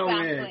stun a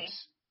Exactly. witch.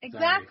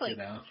 Exactly.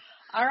 Sorry, you know.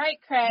 All right,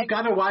 You Craig.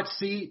 gotta watch,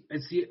 see,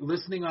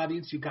 listening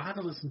audience, you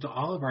gotta listen to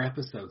all of our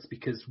episodes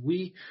because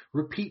we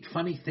repeat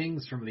funny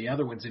things from the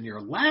other ones and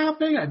you're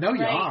laughing. I know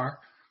you Right. are.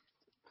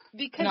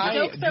 Because Can I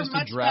jokes are just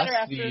much address better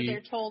after the-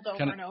 they're told over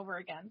can I- and over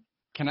again.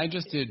 Can I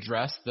just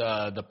address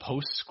the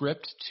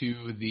postscript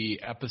to the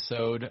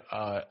episode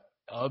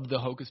of the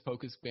Hocus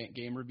Pocus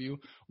game review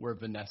where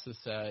Vanessa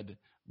said,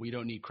 "We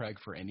don't need Craig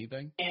for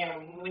anything."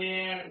 And we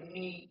don't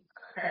need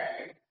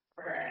Craig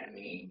for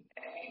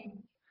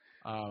anything.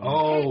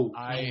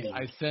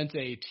 I sent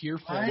a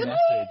tearful What?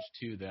 message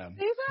to them.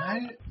 See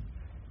that? What?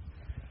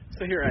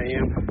 So here I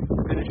am,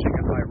 finishing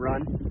up my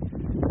run,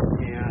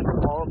 and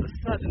all of a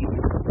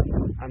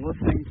sudden, I'm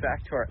listening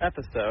back to our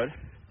episode,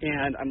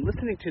 and I'm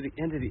listening to the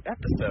end of the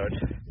episode,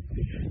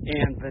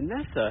 and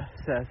Vanessa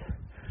says,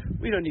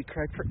 "We don't need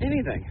Craig for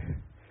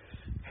anything."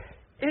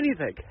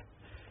 Anything.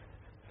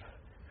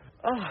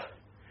 Oh,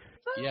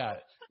 Yeah,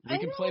 we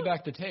can play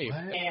back the tape.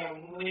 What?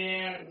 And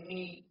we don't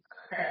need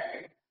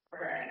Craig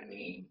for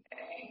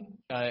anything.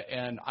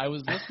 And I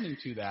was listening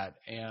to that,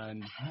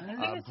 and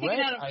Taken Brett,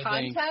 out of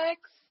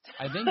context.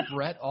 I think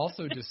Brett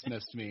also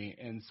dismissed me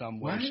in some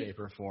way, What? shape,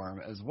 or form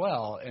as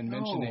well, and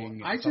mentioning.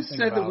 No, I just something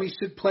said that about- we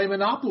should play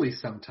Monopoly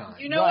sometime.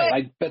 You know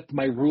what? But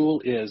my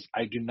rule is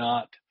I do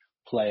not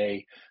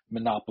play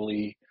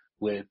Monopoly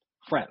with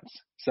friends.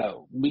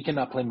 So we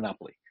cannot play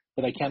Monopoly.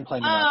 But I can play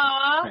Monopoly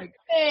Aw, with Craig.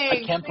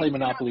 thanks. I can play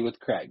Monopoly with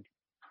Craig.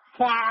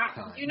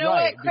 Time. You know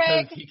right, what,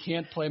 Craig? because he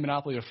can't play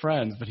Monopoly with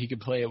friends, but he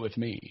could play it with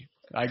me.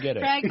 I get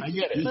it. Craig, I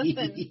get it.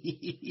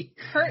 listen.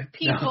 Hurt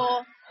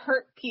people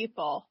hurt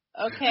people.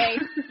 Okay,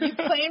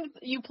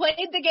 you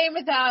played the game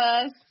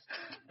without us,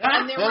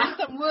 and there were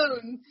some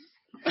wounds,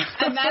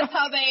 and that's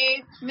how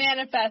they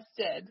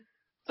manifested.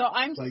 So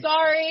I'm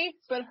sorry,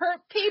 but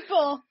hurt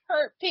people.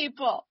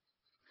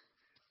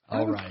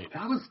 All right.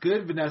 That was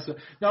good, Vanessa.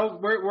 No,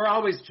 we're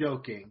always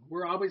joking.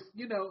 We're always,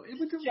 it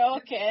was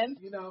joking.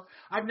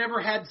 I've never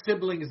had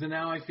siblings, and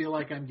now I feel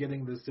like I'm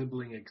getting the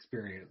sibling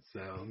experience. So,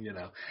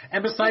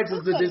 And besides,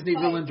 it's the Disney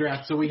villain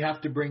draft, so we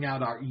have to bring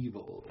out our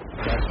evil.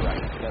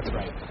 That's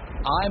right.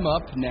 I'm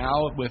up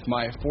now with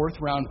my 4th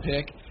round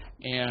pick,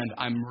 and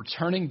I'm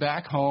returning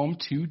back home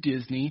to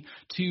Disney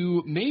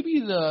to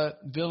maybe the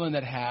villain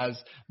that has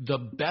the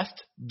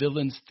best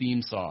villain's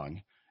theme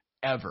song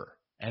ever,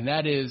 and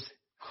that is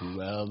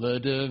Cruella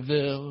de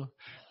Vil.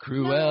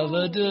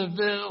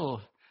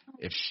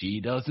 If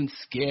she doesn't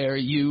scare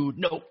you,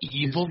 no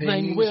evil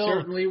thing will.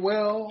 Certainly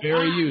will.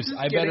 Fair use.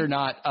 I better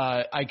not.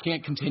 I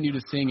can't continue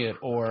to sing it,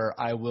 or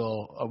I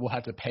will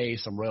have to pay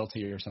some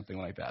royalty or something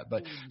like that.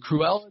 But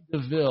Cruella de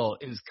Vil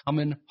is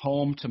coming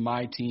home to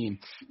my team.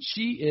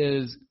 She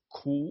is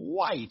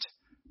quite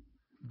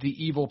the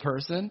evil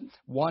person,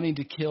 wanting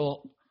to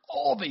kill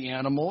all the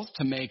animals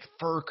to make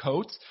fur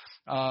coats.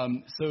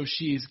 So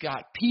she's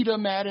got PETA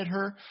mad at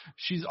her.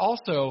 She's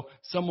also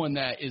someone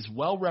that is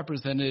well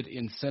represented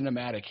in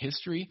cinematic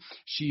history.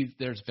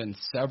 There's been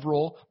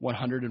several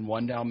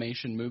 101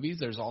 Dalmatian movies.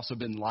 There's also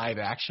been live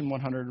action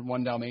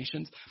 101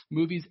 Dalmatians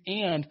movies.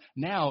 And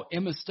now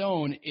Emma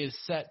Stone is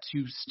set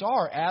to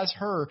star as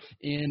her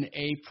in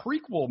a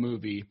prequel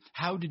movie,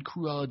 How Did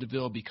Cruella de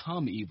Vil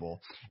Become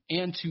Evil?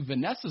 And to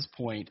Vanessa's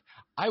point,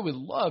 I would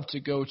love to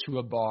go to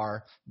a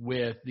bar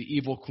with the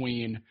evil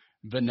queen,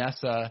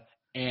 Vanessa,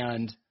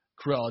 and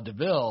Cruella de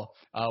Vil.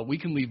 We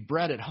can leave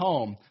Brett at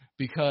home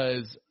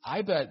because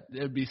I bet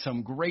there'd be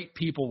some great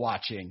people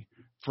watching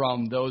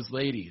from those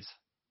ladies.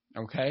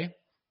 Okay?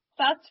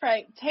 That's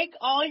right. Take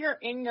all your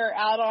anger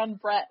out on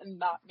Brett and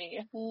not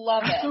me.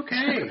 Love it.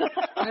 Okay.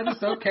 That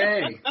is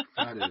okay.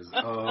 That is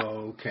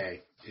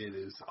okay. It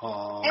is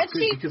all and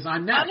good because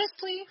I'm next.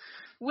 Honestly,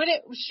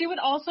 she would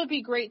also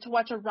be great to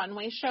watch a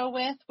runway show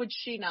with, would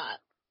she not?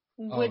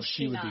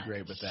 She would be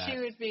great with that. She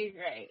would be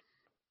great.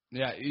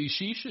 Yeah,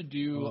 she should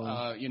do,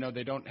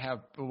 they don't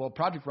have,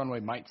 Project Runway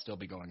might still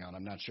be going on,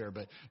 I'm not sure,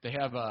 but they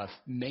have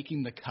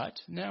Making the Cut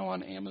now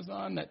on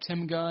Amazon that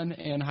Tim Gunn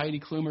and Heidi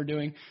Klum are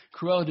doing.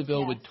 Cruella de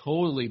Vil would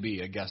totally be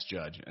a guest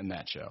judge in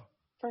that show.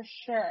 For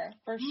sure.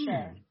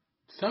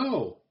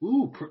 So,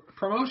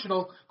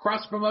 promotional,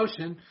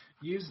 cross-promotion,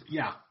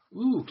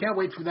 can't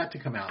wait for that to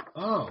come out.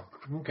 Oh,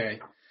 okay.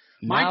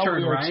 My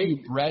turn, right?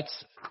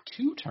 Brett's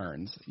 2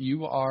 turns.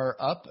 You are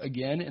up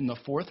again in the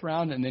 4th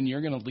round, and then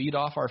you're going to lead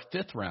off our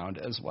 5th round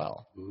as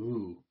well.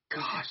 Ooh,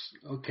 gosh.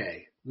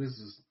 Okay. This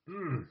is,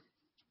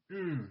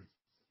 That's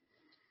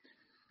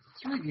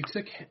right.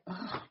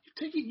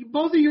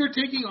 Both of you are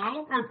taking all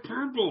of our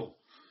purple.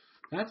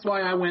 That's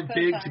why I went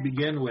big to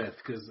begin with,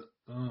 because,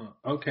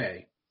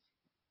 okay.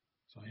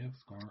 So I have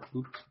Scar.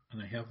 Oops.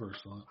 And I have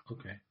Ursula.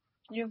 Okay.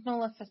 You have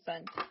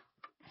Maleficent.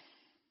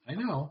 I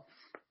know.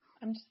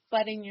 I'm just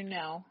letting you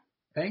know.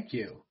 Thank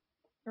you.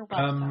 You're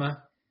welcome.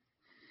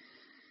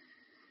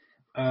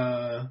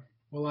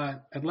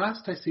 At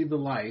last I see the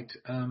light,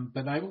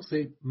 but I will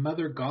say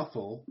Mother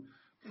Gothel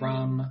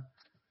from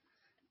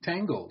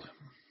Tangled.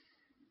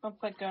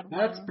 That's a good one.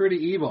 That's pretty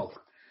evil.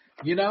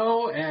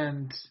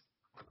 And,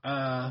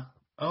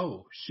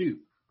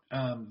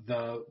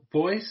 the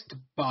voiced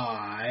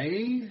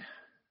by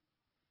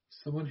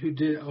someone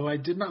who I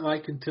did not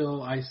like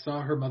until I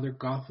saw her Mother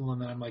Gothel,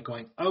 and then I'm like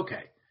going,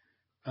 okay.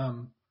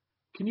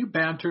 Can you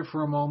banter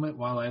for a moment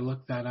while I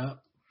look that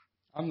up?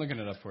 I'm looking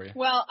it up for you.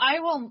 Well, I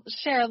will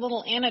share a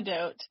little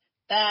anecdote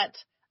that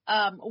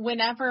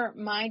whenever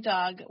my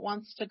dog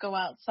wants to go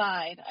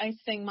outside, I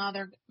sing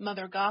Mother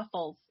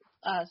Gothel's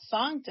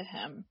song to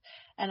him,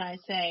 and I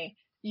say,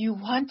 "You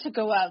want to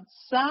go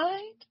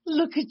outside?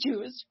 Look at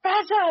you, as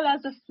fragile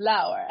as a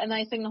flower." And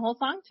I sing the whole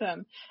song to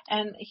him,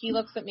 and he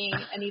looks at me,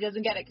 and he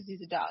doesn't get it because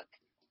he's a dog.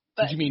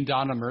 But, did you mean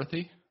Donna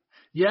Murphy?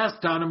 Yes,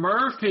 Donna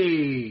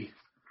Murphy.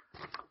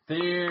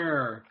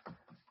 There.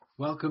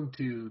 Welcome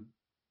to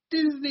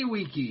Disney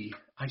Wiki.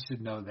 I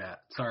should know that.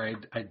 Sorry,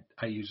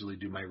 I usually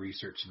do my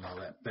research and all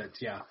that. But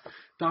yeah,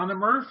 Donna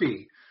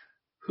Murphy,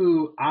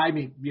 who,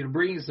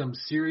 bringing some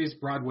serious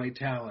Broadway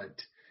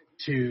talent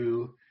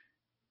to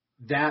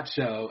that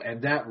show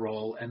and that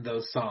role and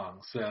those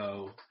songs.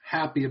 So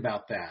happy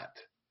about that.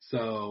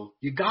 So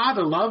you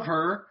gotta love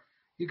her.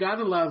 You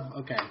gotta love,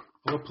 okay.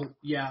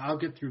 I'll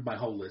get through my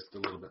whole list a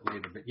little bit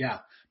later. But yeah,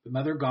 the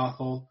Mother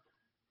Gothel.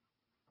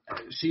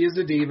 She is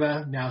a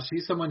diva. Now,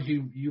 she's someone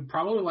who you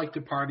probably like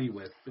to party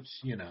with, but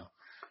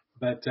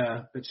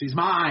she's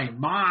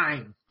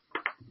mine.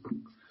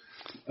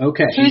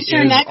 Okay. Who's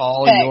your next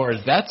all pick?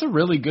 Yours. That's a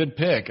really good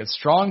pick. A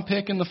strong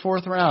pick in the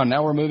 4th round.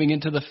 Now we're moving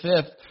into the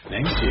 5th.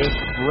 Thank you. With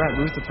Brett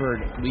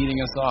Rutherford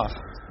leading us off.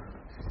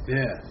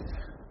 5th.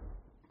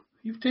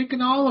 You've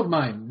taken all of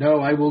mine. No,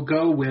 I will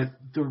go with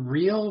the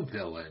real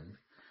villain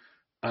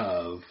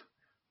of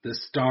the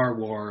Star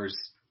Wars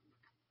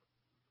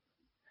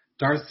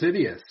Darth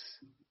Sidious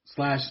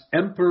 /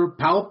 Emperor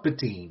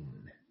Palpatine.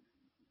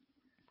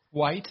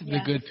 Quite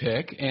the good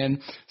pick,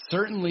 and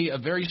certainly a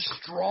very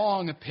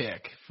strong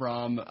pick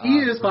from. He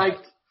is like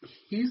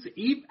he's.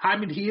 I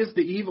mean, he is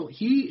the evil.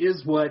 He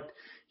is what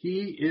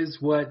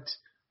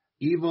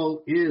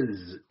evil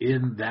is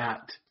in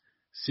that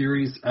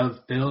series of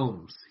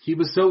films. He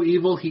was so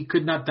evil he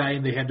could not die,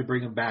 and they had to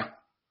bring him back,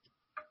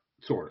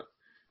 sort of.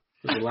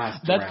 For the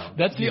last round.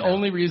 That's the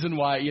only reason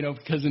why,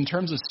 because in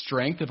terms of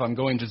strength, if I'm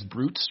going just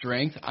brute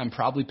strength, I'm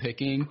probably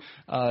picking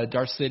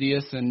Darth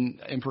Sidious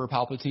and Emperor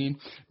Palpatine.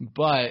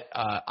 But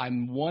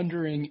I'm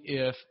wondering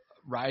if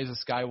Rise of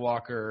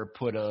Skywalker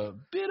put a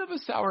bit of a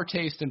sour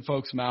taste in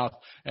folks' mouth,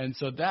 and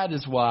so that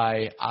is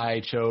why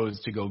I chose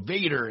to go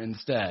Vader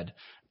instead.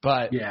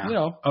 But, each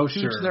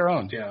their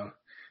own.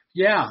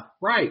 Yeah,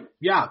 right.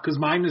 Yeah, because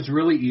mine is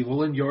really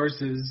evil and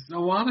yours is a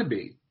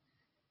wannabe.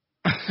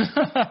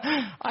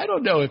 I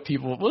don't know if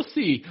people. We'll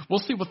see. We'll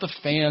see what the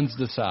fans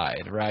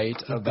decide, right?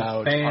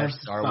 About our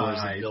Star Wars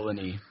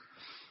villainy.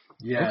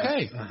 Yeah.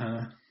 Okay.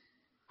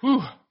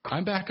 Whew.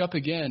 I'm back up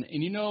again,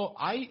 and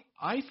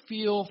I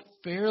feel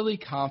fairly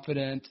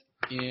confident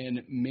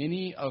in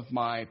many of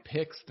my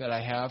picks that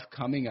I have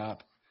coming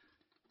up.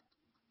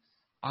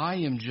 I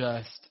am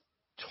just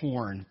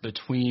torn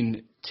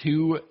between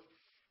two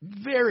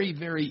very,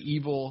 very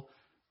evil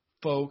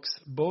folks,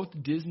 both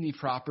Disney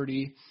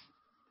property.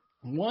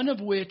 One of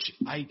which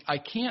I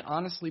can't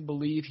honestly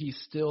believe he's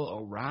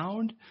still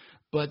around,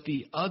 but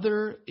the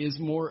other is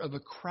more of a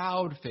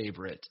crowd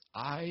favorite.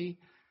 I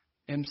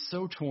am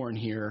so torn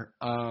here.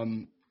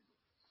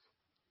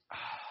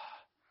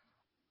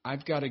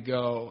 I've got to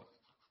go.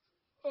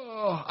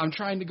 I'm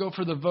trying to go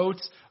for the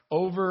votes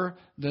over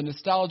the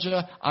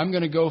nostalgia. I'm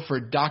going to go for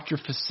Dr.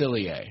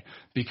 Facilier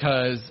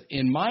because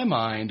in my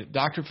mind,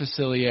 Dr.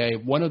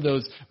 Facilier, one of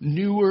those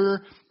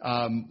newer,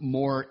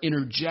 more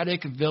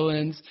energetic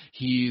villains.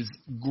 He's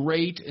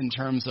great in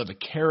terms of a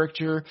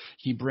character.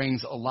 He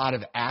brings a lot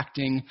of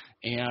acting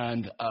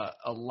and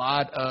a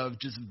lot of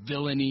just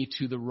villainy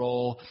to the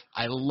role.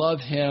 I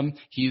love him.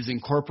 He's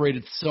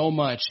incorporated so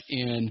much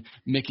in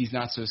Mickey's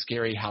Not So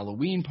Scary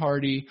Halloween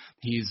Party.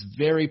 He's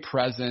very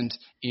present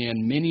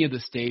in many of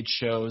the stage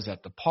shows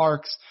at the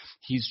parks.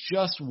 He's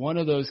just one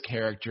of those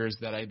characters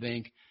that I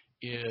think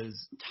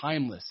is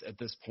timeless at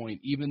this point,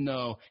 even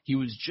though he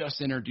was just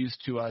introduced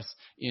to us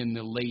in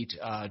the late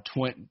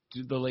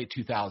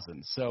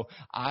 2000s. So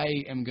I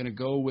am going to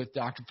go with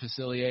Dr.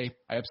 Facilier.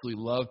 I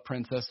absolutely love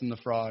Princess and the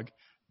Frog.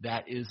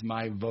 That is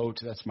my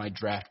vote. That's my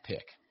draft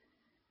pick.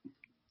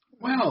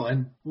 Well,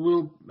 and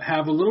we'll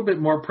have a little bit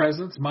more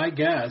presence, my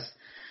guess.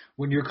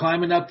 When you're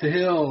climbing up the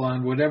hill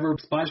on whatever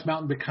Splash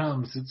Mountain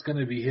becomes, it's going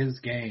to be his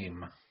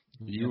game.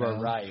 You are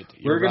right.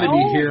 We're going to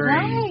be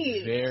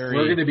hearing. Very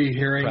we're going to be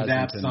hearing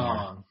that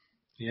song.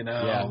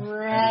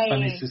 Right.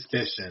 Funny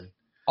Suspicion.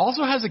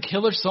 Also has a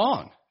killer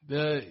song.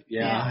 It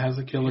has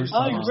a killer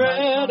song. Are you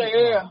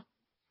ready?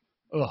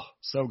 Oh,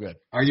 so good.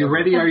 Are you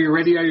ready? Are you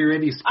ready? Are you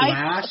ready?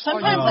 Splash.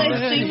 Sometimes I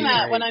sing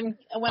that when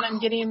I'm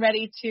getting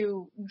ready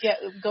to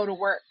go to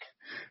work.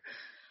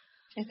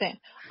 I say,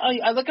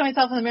 I look at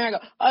myself in the mirror and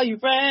go, are you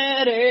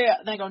ready?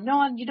 And I go,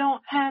 no, you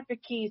don't have your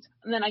keys.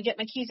 And then I get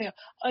my keys and go,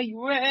 are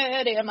you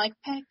ready? I'm like,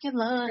 pack your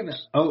lunch.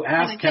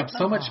 Ask kept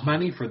so much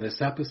money for this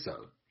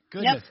episode.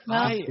 Goodness. Yep.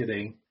 I'm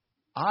kidding.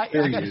 I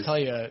got to tell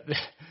you,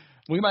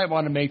 we might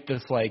want to make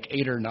this like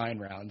 8 or 9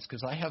 rounds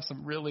because I have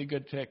some really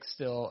good picks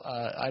still.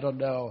 I don't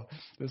know.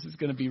 This is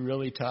going to be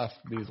really tough,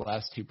 these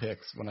last 2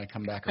 picks when I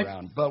come back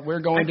around. But we're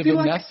going to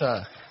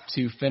Vanessa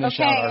to finish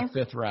out our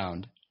 5th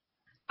round.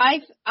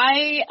 I'm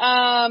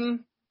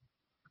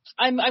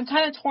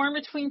kind of torn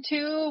between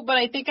 2, but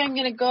I think I'm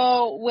going to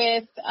go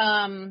with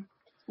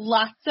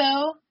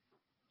Lotso,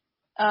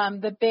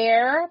 the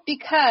bear,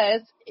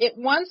 because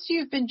once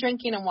you've been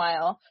drinking a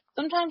while,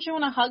 sometimes you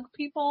want to hug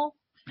people,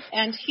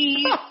 and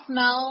he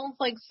smells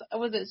like,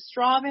 was it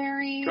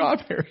strawberries?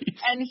 Strawberries.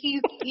 And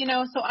he's,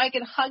 so I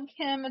could hug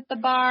him at the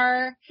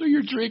bar. So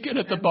you're drinking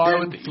at the bar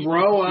with the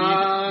throw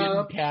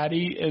up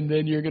caddy, and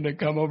then you're going to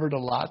come over to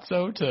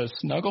Lotso to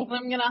snuggle?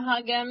 I'm going to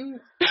hug him.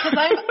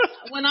 Because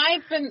when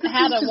I've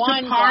had a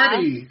wine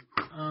party.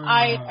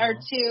 or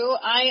 2,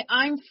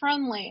 I'm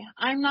friendly.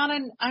 I'm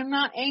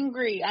not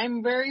angry.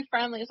 I'm very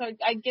friendly. So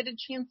I get a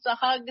chance to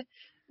hug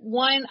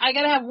one. I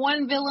gotta have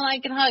one villain I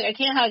can hug. I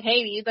can't hug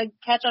Hades. I'd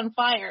catch on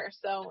fire.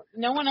 So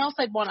no one else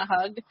I'd want to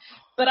hug,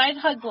 but I'd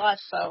hug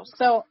Lotso.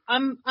 So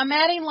I'm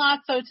adding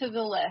Lotso to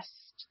the list.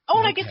 Oh,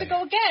 and I get to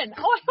go again.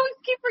 Oh, I always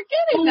keep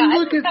forgetting that.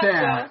 Look at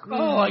that.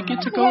 Oh, I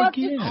get to go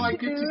again. Oh, I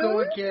get to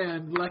go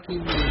again. Lucky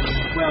me.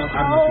 Well,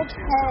 I'm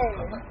okay.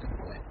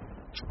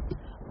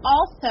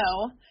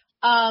 Also,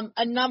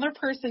 another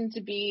person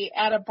to be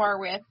at a bar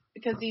with,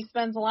 because he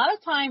spends a lot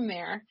of time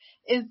there,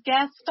 is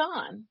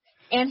Gaston.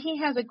 And he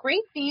has a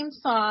great theme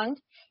song,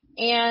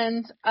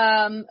 and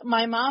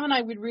my mom and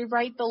I would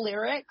rewrite the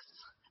lyrics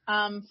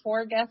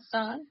for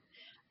Gaston.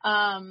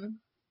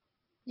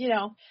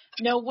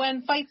 No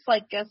one fights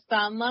like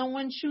Gaston, no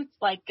one shoots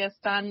like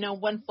Gaston, no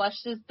one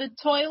flushes the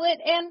toilet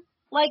and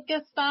like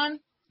Gaston.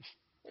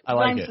 I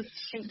like rhymes it. with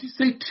shoots. Did you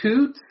say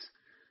toots?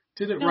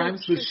 Did it No,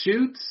 rhymes with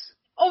shoots?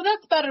 Oh,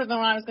 that's better than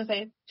what I was going to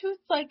say.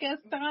 Toots like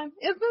Gaston.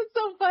 Isn't it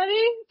so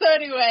funny? So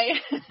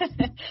anyway,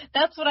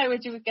 that's what I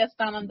would do with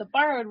Gaston on the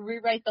bar. I would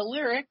rewrite the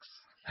lyrics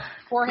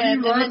for him. You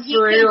and then must he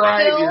can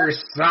rewrite still, your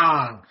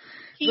song.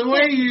 he The can-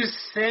 way you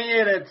sing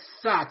it, it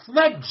sucks.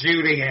 Let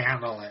Judy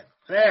handle it.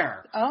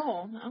 There.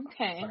 Oh,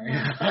 okay. Sorry.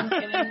 Well, I'm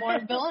getting more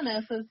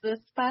villainous as this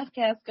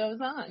podcast goes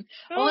on.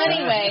 Well,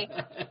 anyway,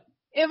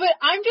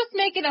 I'm just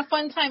making a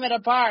fun time at a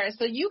bar,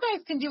 so you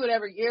guys can do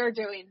whatever you're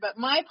doing, but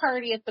my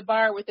party at the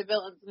bar with the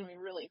villains is going to be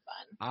really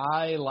fun.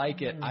 I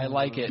like it. I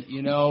like it.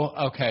 You know,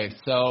 okay,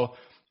 so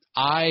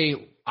I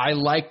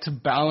like to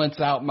balance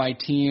out my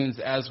teams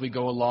as we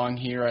go along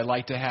here. I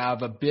like to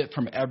have a bit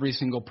from every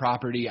single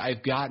property.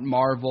 I've got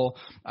Marvel.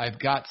 I've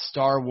got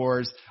Star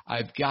Wars.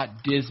 I've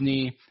got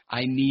Disney.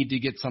 I need to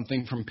get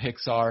something from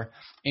Pixar.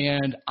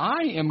 And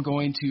I am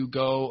going to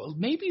go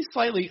maybe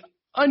slightly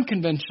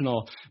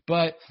unconventional,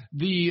 but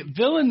the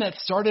villain that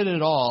started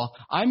it all,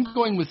 I'm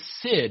going with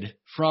Sid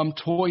from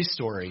Toy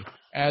Story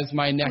as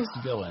my next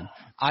villain.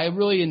 I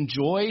really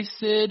enjoy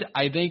Sid.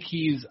 I think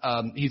he's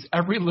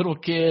every little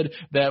kid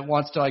that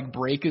wants to like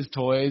break his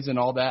toys and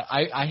all that.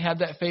 I had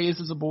that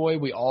phase as a boy.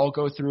 We all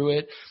go through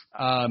it.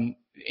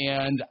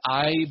 And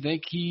I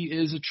think he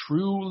is a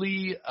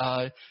truly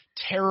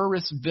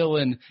terrorist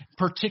villain,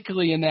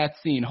 particularly in that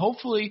scene.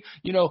 Hopefully,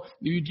 you know,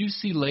 you do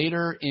see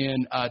later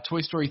in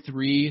Toy Story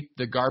 3,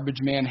 the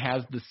garbage man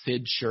has the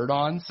Sid shirt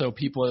on, so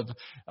people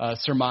have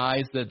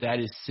surmised that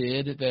is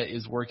Sid that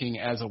is working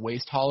as a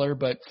waste hauler.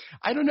 But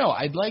I don't know.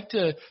 I'd like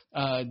to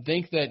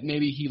think that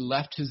maybe he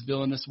left his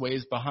villainous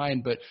ways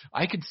behind, but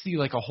I could see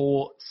like a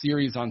whole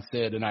series on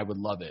Sid, and I would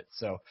love it.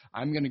 So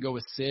I'm going to go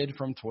with Sid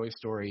from Toy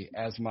Story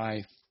as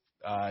my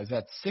is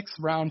that 6th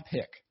round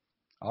pick.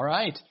 All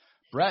right.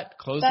 Brett,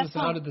 close us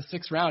out of the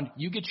 6th round.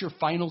 You get your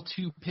final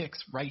 2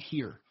 picks right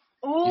here.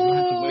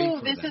 Oh,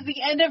 this is the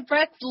end of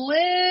Brett's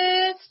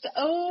list.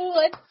 Oh,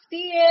 let's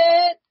see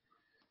it.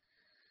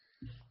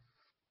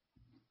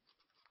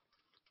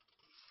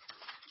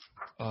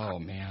 Oh,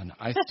 man.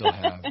 I still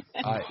have.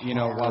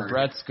 While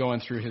Brett's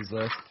going through his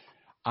list,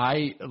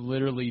 I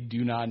literally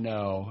do not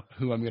know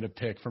who I'm going to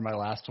pick for my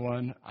last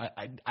one.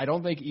 I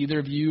don't think either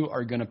of you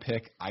are going to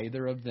pick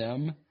either of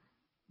them,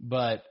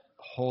 but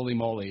holy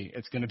moly,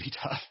 it's going to be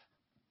tough.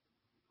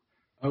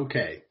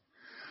 Okay.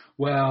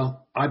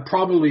 Well, I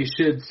probably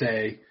should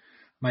say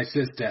my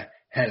sister,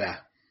 Hela.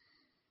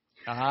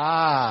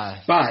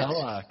 But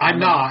Hela, I'm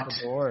not.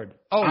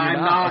 Oh, I'm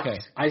not. Okay.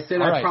 I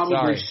said All I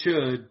probably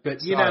should,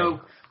 but you Sorry.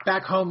 know,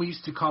 back home we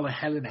used to call her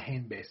Helen a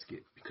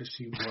handbasket because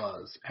she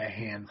was a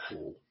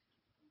handful.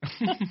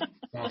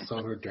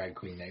 Also her drag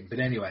queen name. But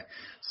anyway,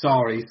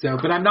 sorry.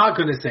 But I'm not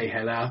going to say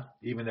Hela,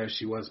 even though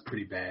she was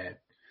pretty bad.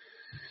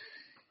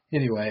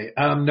 Anyway,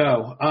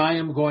 no, I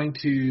am going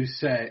to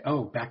say,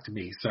 back to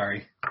me,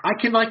 sorry. I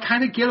can like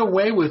kind of get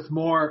away with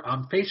more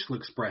facial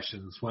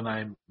expressions when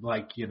I'm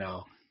like,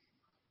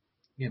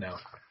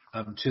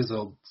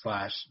 chiseled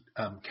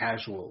 /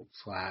 casual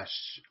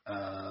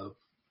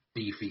 /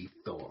 beefy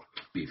Thor.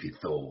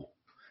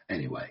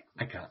 Anyway,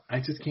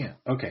 I just can't.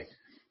 Okay.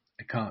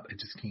 I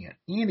just can't.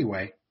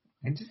 Anyway,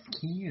 I just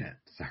can't.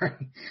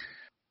 Sorry.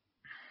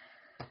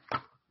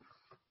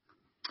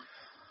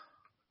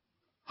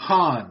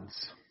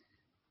 Hans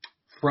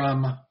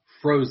from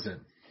Frozen.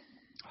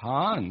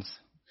 Hans.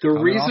 The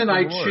reason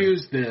I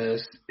choose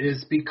this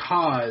is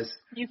because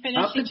you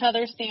finished each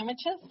other's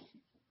sandwiches?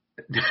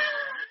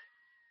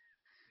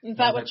 Is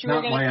that what you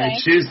were going to say? That's not why I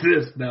choose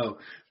this. No,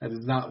 that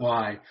is not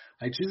why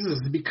I choose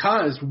this.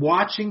 Because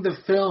watching the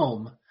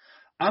film,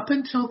 up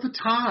until the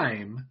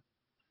time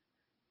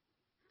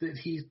that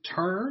he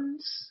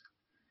turns,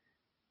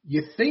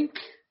 you think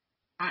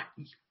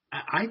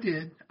I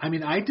did. I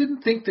mean, I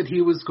didn't think that he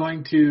was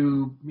going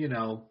to,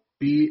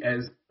 be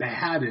as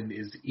bad and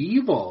as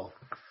evil.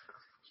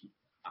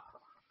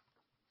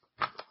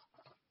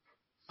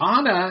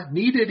 Anna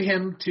needed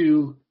him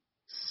to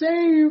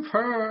save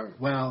her.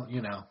 Well,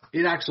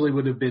 it actually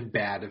would have been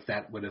bad if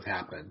that would have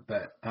happened.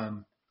 But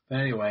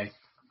anyway,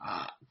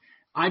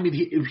 I mean,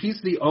 he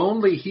is the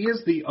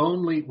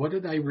only, what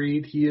did I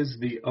read? He is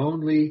the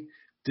only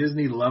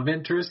Disney love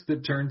interest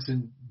that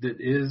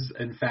is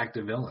in fact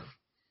a villain.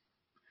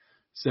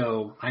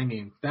 So, I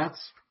mean,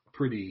 that's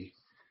pretty,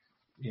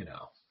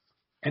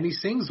 and he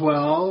sings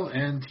well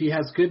and he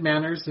has good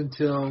manners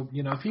until,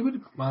 if he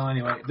would, well,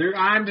 anyway,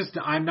 I'm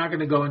not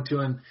going to go into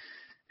an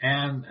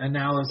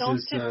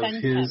analysis of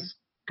his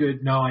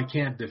good. No, I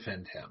can't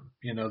defend him.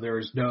 There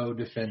is no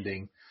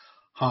defending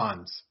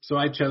Hans. So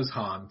I chose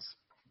Hans.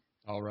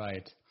 All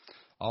right.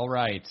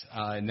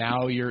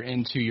 Now you're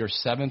into your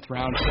 7th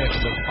round pick,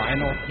 the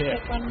final pick.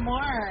 Pick one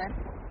more.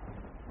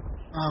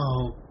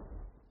 Oh,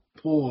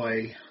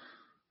 boy.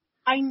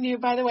 I knew,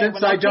 by the way.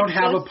 Since I don't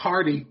have a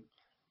party.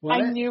 What?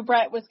 I knew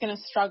Brett was going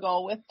to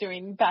struggle with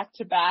doing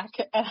back-to-back.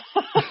 I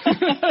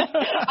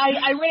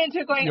went into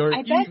it going, You're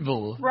I bet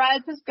evil.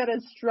 Brett is going to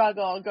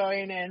struggle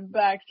going in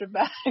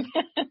back-to-back.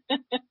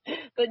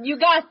 But you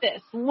got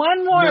this.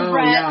 One more, No,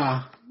 Brett.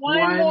 yeah.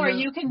 One more.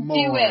 You can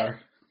do it.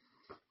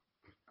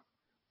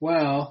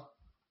 Well.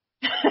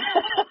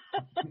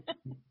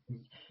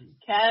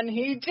 Can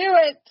he do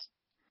it?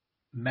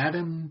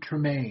 Madame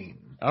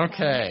Tremaine.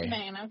 Okay.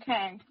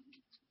 Okay.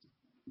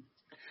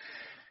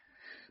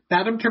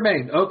 Madame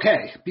Tremaine,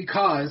 okay,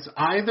 because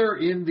either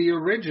in the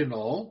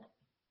original,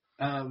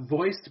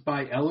 voiced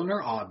by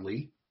Eleanor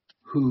Audley,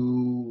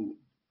 who,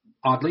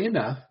 oddly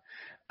enough,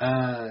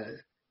 also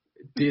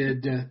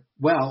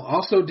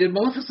did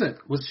Maleficent.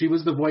 She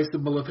was the voice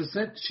of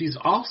Maleficent. She's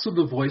also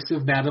the voice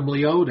of Madame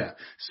Leota.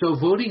 So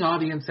voting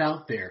audience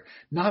out there,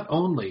 not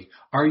only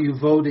are you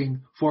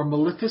voting for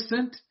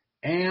Maleficent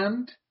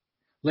and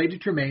Lady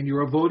Tremaine, you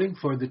are voting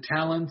for the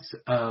talents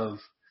of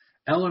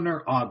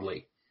Eleanor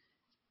Audley.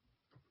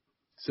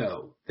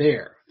 So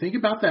there, think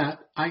about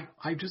that. I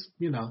just,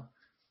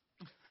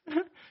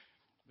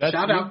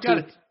 shout out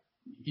to.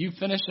 You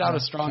finished out a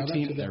strong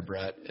team there,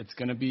 Brett. It's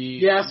going to be.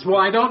 Yes, well,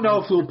 I don't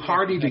know if we'll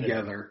party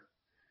together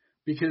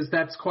because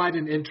that's quite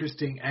an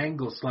interesting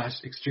angle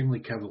 /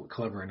 extremely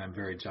clever, and I'm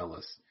very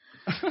jealous.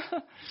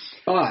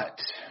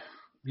 But,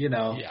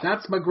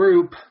 that's my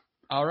group.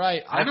 All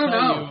right. I don't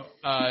know.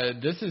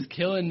 This is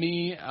killing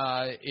me.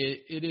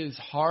 It is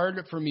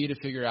hard for me to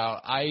figure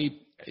out.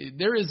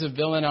 There is a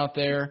villain out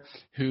there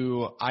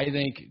who I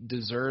think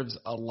deserves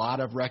a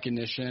lot of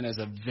recognition as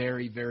a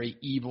very, very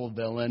evil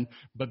villain.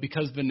 But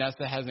because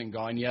Vanessa hasn't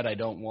gone yet, I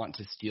don't want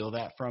to steal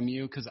that from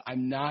you because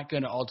I'm not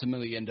going to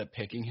ultimately end up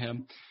picking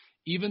him.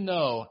 Even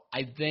though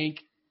I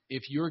think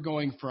if you're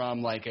going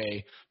from like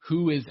a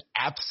who is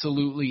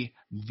absolutely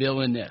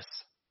villainous,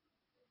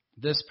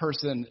 this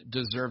person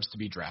deserves to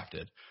be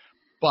drafted.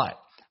 But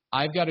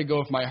I've got to go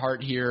with my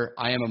heart here.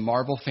 I am a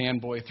Marvel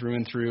fanboy through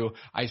and through.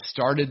 I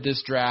started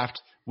this draft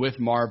with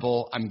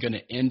Marvel. I'm going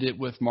to end it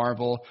with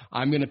Marvel.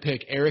 I'm going to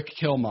pick Eric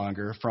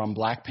Killmonger from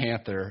Black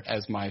Panther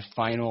as my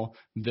final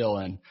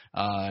villain.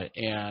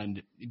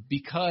 And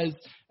because,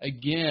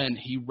 again,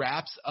 he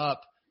wraps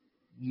up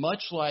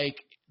much like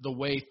the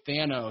way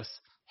Thanos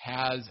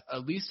has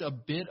at least a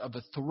bit of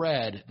a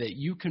thread that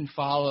you can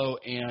follow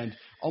and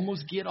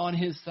almost get on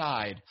his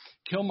side.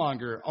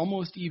 Killmonger,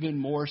 almost even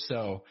more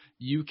so.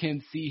 You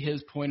can see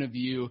his point of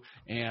view,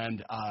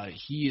 and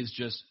he is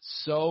just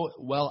so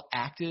well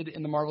acted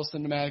in the Marvel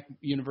Cinematic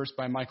Universe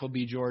by Michael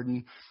B.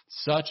 Jordan.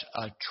 Such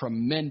a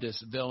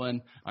tremendous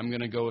villain. I'm going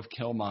to go with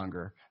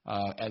Killmonger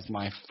as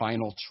my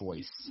final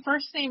choice.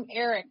 First name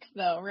Eric,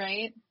 though,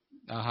 right?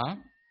 Uh-huh.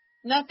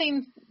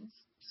 Nothing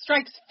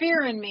strikes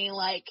fear in me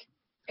like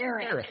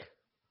Eric.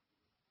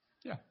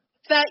 Yeah.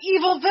 That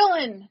evil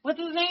villain. What's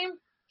his name?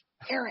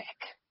 Eric.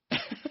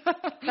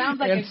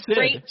 Sounds like a Sid.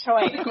 great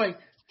choice. Like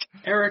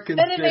Eric and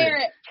Sid Sid. and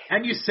Eric.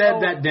 And you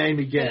said that name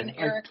again. Sid and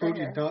Eric I told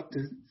you Ritter. not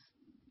to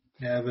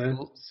never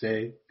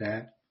say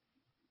that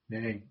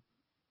name.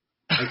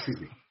 Excuse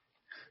me.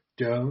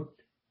 Don't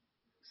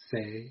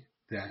say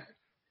that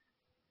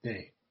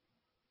name.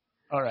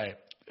 All right.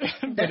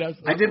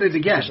 I did it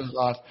again.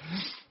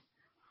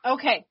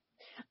 Okay.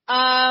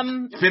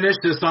 Finish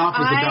this off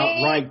is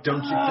about right,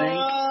 don't you think?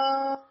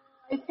 I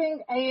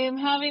think I am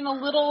having a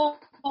little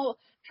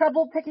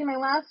trouble picking my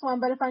last one,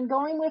 but if I'm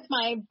going with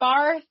my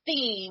bar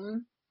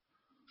theme,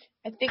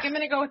 I think I'm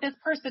going to go with this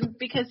person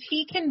because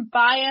he can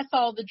buy us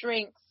all the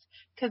drinks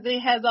because he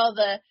has all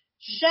the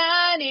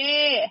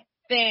shiny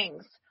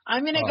things.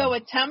 I'm going to go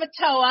with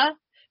Tamatoa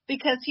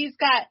because he's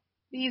got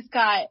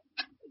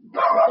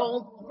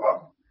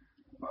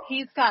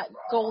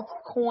gold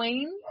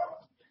coins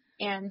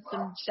and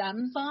some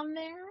gems on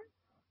there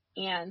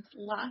and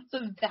lots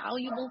of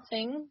valuable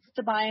things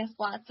to buy us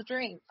lots of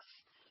drinks.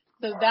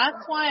 So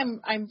that's why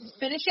I'm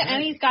finishing,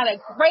 and he's got a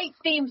great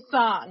theme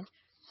song.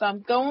 So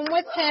I'm going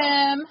with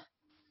him.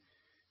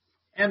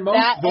 And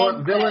most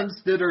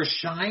villains that are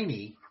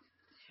shiny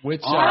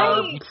which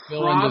are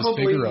villain does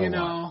probably, Figaro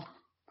want?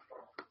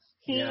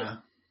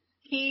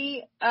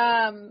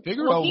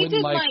 Figaro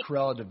wouldn't like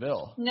Cruella de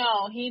Vil.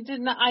 No, he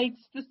did not. I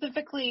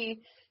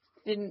specifically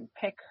didn't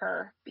pick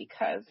her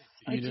because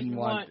I didn't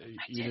want him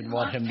to hear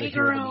the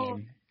Figaro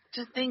name.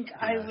 to think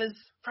I was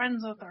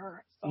friends with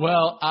her. So.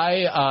 Well,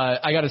 I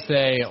got to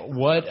say,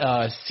 what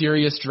a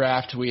serious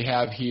draft we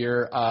have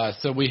here.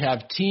 So we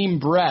have Team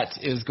Brett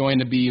is going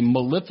to be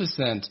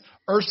Maleficent,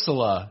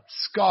 Ursula,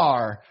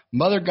 Scar,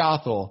 Mother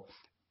Gothel,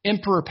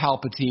 Emperor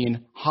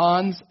Palpatine,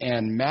 Hans,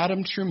 and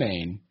Madame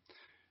Tremaine.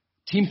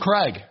 Team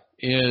Craig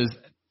is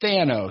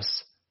Thanos,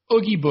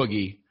 Oogie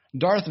Boogie,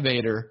 Darth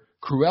Vader,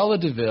 Cruella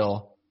de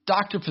Vil,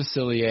 Dr.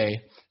 Facilier,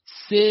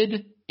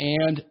 Sid,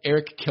 and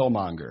Eric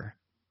Killmonger.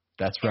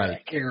 That's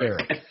right,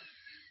 Eric.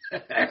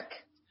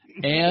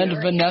 And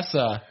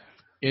Vanessa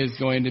is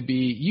going to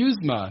be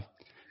Yuzma,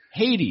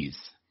 Hades,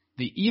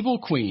 the Evil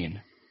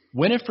Queen,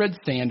 Winifred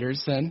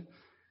Sanderson,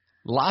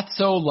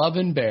 Lotso Love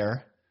and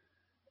Bear,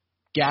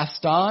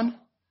 Gaston,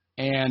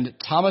 and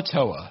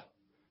Tamatoa.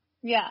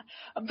 Yeah.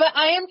 But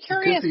I am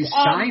curious. Because he's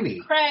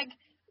shiny. Craig,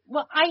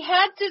 well, I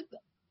had to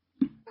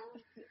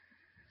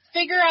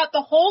figure out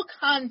the whole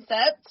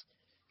concept,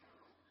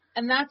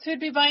 and that's who'd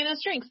be buying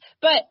us drinks.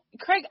 But,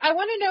 Craig, I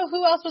want to know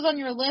who else was on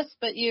your list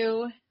but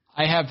you.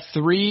 I have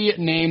 3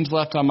 names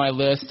left on my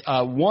list.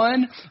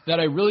 One that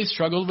I really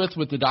struggled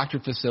with the Dr.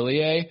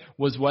 Facilier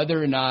was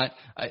whether or not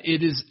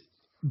it is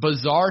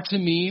bizarre to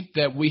me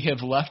that we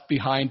have left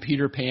behind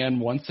Peter Pan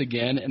once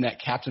again and that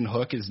Captain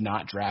Hook is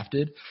not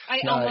drafted.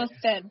 I almost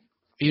did.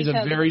 He's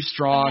a very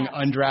strong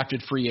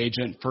undrafted free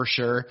agent for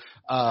sure.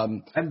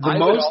 And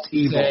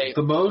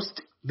the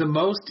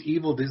most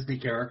evil Disney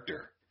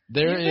character.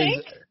 There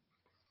is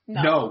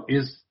no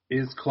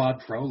is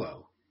Claude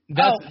Frollo.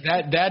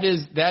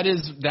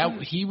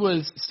 He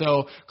was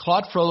so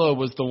Claude Frollo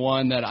was the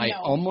one that I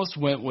almost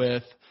went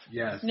with.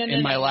 Yes.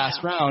 In my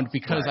last round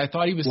because I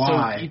thought he was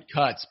so deep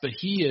cuts, but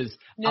he is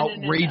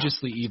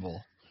outrageously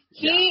evil.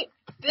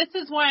 This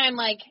is why I'm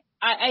like,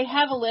 I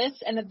have a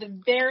list, and at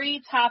the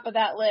very top of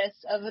that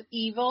list of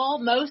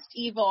most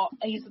evil,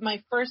 he's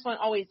my first one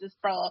always is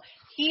Frollo.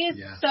 He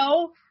is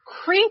so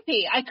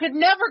creepy. I could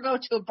never go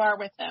to a bar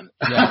with him.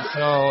 Yeah,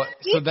 so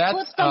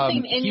that's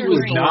he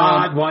would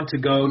not want to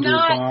go to a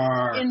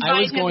bar. I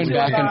was going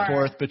back and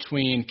forth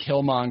between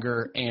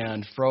Killmonger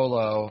and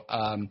Frollo,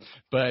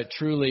 but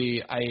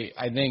truly,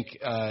 I think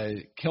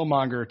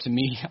Killmonger to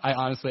me,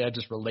 I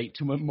just relate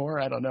to him more.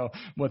 I don't know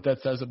what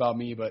that says about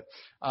me, but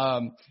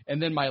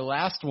and then my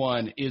last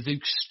one is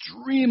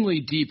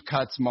extremely deep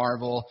cuts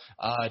Marvel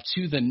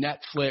to the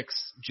Netflix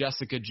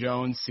Jessica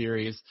Jones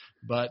series,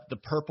 but the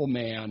Purple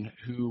Man,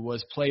 who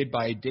was played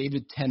by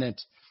David Tennant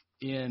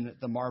in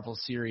the Marvel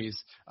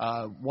series.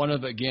 One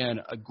of, again,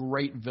 a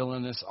great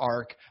villainous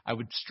arc. I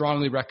would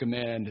strongly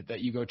recommend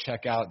that you go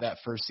check out that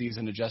first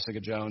season of Jessica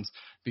Jones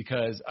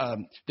because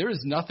there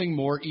is nothing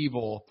more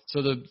evil.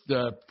 So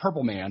the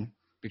Purple Man,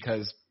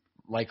 because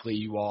likely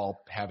you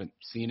all haven't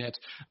seen it.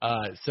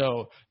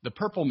 So the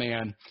Purple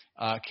Man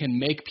can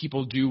make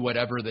people do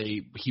whatever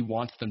he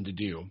wants them to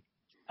do.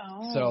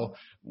 Oh. So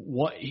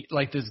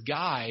this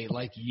guy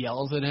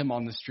yells at him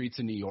on the streets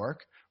of New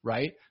York,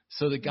 right?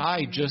 So the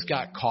guy just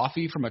got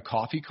coffee from a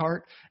coffee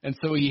cart, and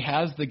so he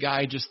has the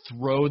guy just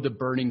throw the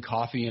burning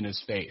coffee in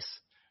his face.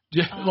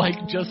 Just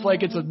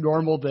like it's a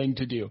normal thing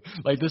to do.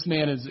 Like this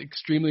man is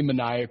extremely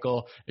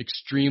maniacal,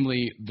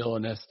 extremely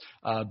villainous.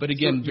 But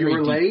again, so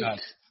very deep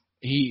cuts.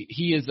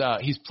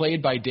 He's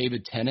played by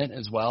David Tennant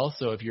as well.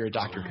 So if you're a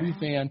Doctor Who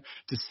fan,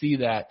 to see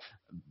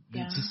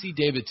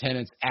David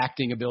Tennant's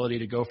acting ability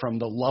to go from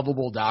the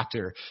lovable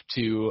doctor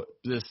to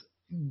this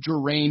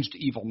deranged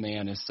evil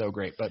man is so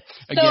great. But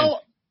again,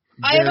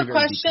 I have a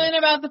question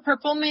about the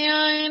Purple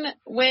Man.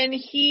 When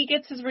he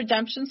gets his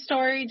redemption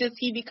story, does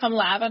he become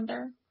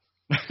lavender?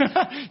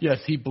 Yes,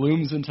 he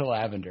blooms into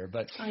lavender.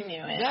 But I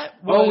knew it.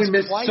 We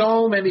missed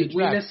so many.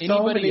 We missed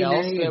so many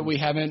else names that we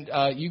haven't.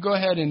 You go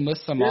ahead and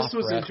list them off. This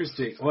was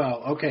interesting.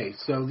 Well, okay,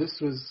 so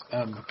this was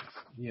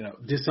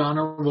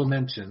dishonorable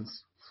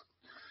mentions.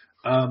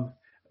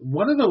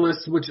 One of the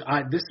lists, which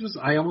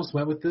I almost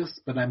went with this,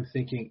 but I'm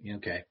thinking,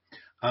 okay.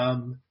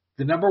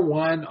 The number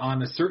one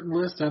on a certain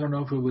list, I don't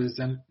know if it was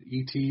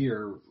E.T.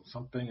 or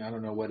something, I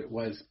don't know what it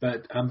was,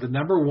 but the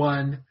number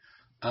one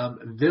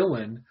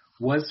villain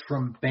was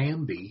from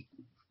Bambi,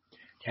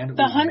 and it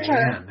was Hunter.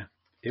 Man.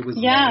 It was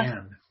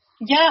Man.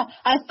 Yeah,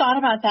 I thought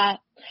about that.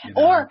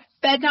 Or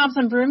Bedknobs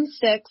and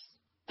Broomsticks,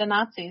 the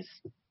Nazis.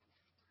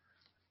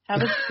 That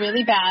was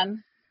really bad.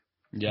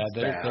 Yeah,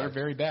 they're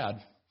very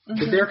bad.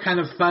 But they're kind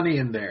of funny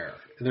in there.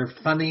 They're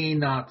funny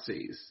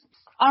Nazis.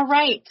 All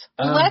right.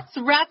 Let's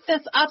wrap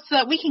this up so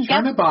that we can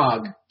get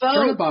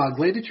Chernabog,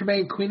 Lady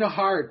Tremaine, Queen of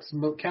Hearts,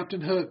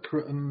 Captain Hook,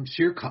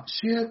 Shere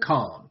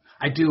Khan.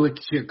 I do like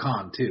Shere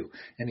Khan too.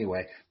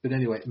 Anyway,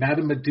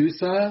 Madame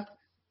Medusa.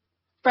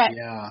 Brett.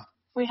 Yeah.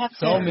 We have to.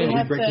 So many.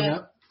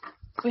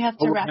 We have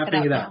to wrap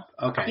it up.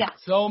 Okay. Yeah.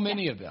 So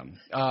many of them.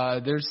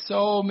 There's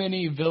so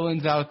many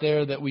villains out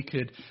there that we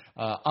could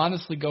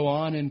honestly go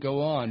on and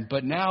go on.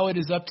 But now it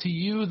is up to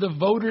you, the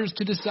voters,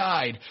 to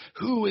decide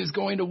who is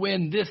going to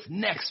win this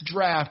next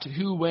draft,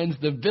 who wins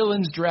the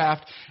villains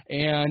draft.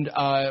 And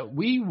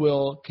we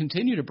will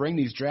continue to bring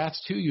these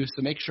drafts to you.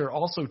 So make sure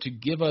also to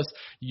give us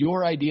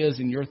your ideas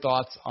and your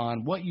thoughts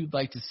on what you'd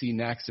like to see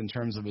next in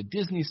terms of a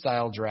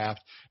Disney-style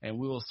draft. And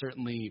we will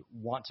certainly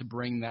want to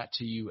bring that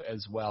to you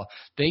as well.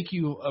 Thank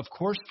you, of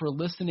course, for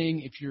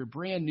listening. If you're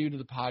brand new to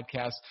the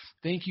podcast,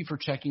 thank you for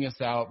checking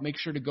us out. Make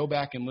sure to go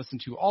back and listen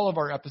to all of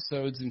our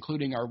episodes,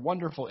 including our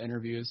wonderful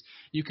interviews.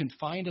 You can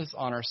find us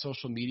on our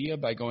social media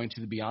by going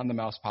to the Beyond the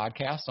Mouse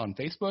podcast on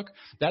Facebook.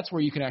 That's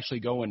where you can actually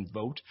go and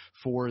vote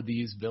for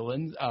these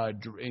villains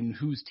in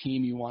whose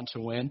team you want to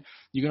win.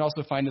 You can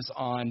also find us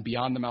on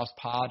Beyond the Mouse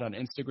Pod on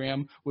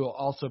Instagram. We'll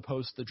also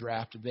post the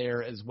draft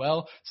there as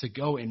well. So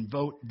go and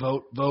vote,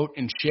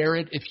 and share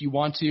it if you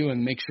want to,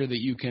 and make sure that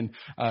you can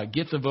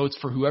get the votes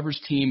for whoever's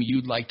team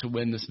you'd like to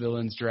win this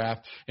villains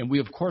draft. And we,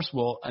 of course,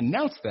 will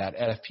announce that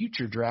at a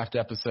future draft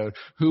episode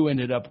who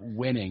ended up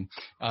winning.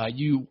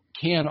 You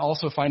can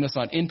also find us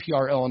on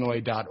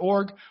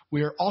nprillinois.org.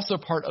 We are also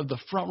part of the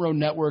Front Row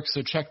Network,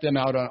 so check them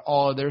out on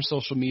all of their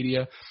social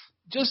media.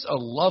 Just a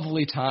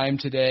lovely time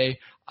today.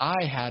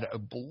 I had a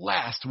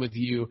blast with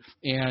you,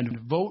 and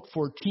vote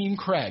for Team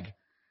Craig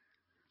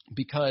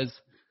because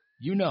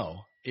you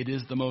know it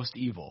is the most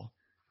evil.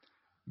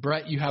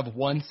 Brett, you have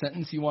one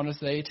sentence you want to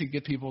say to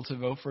get people to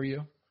vote for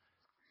you?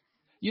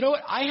 You know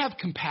what? I have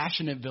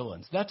compassionate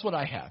villains. That's what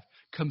I have.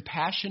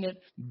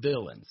 Compassionate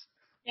villains.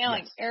 Yeah,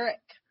 like Eric.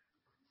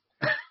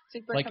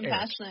 Super like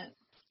compassionate.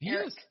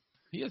 Eric.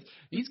 He is.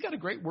 He's got a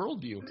great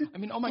worldview. I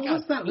mean, oh my what God.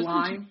 Was that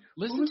line?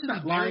 Listen to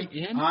the very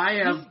end.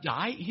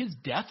 His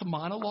death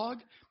monologue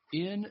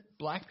in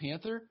Black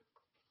Panther,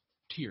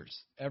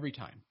 tears every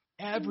time.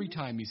 Every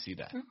time you see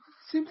that.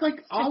 Seems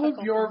like all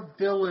of your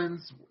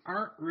villains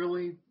aren't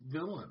really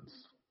villains.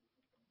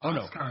 Oh,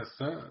 That's kind of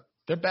sad.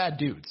 They're bad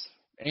dudes.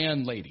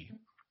 And lady,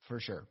 for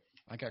sure.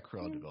 I got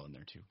Cruella de Vil in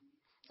there, too.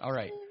 All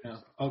right. Yeah.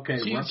 Okay.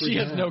 She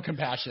has no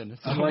compassion.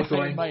 So like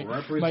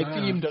my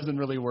theme doesn't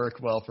really work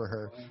well for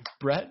her.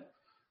 Brett?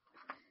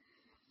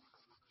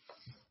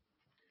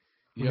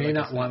 You may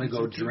not want to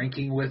go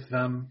drinking with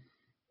them,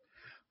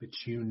 but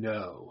you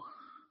know,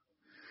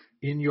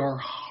 in your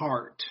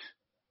heart,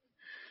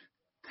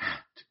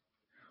 that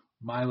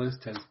my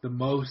list has the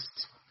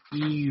most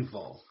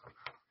evil,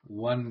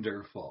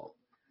 wonderful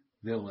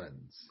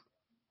villains.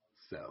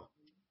 So,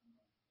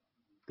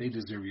 they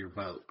deserve your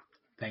vote.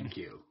 Thank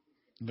you.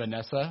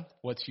 Vanessa,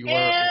 what's your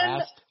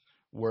last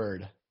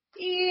word?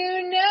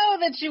 You know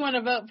that you want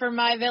to vote for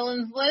my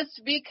villains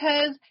list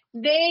because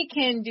they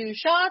can do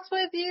shots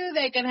with you.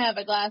 They can have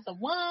a glass of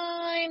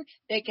wine.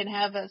 They can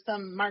have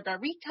some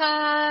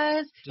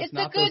margaritas. Just it's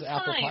not a good those time.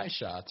 apple pie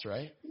shots,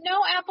 right?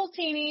 No apple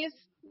teenies.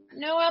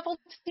 No apple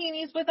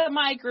teenies with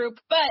my group.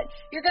 But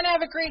you're going to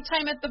have a great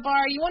time at the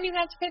bar. You won't even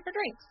have to pay for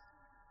drinks.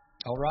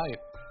 All right.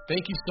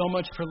 Thank you so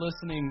much for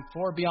listening.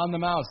 For Beyond the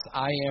Mouse,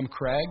 I am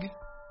Craig.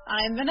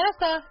 I'm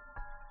Vanessa.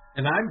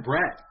 And I'm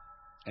Brett.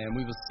 And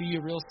we will see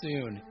you real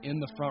soon in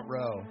the front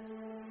row.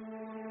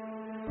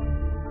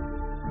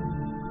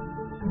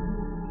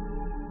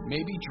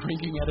 Maybe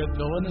drinking at a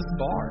villainous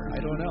bar. I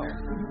don't know.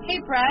 Hey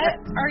Brett,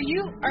 are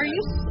you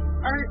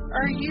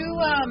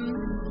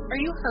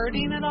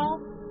hurting at all?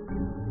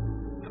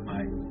 Am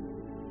I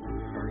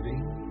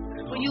hurting at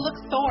all? Well, you look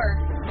sore.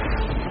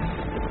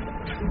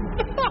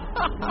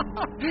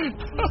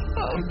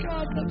 Oh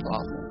God, that's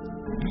awful.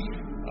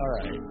 All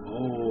right.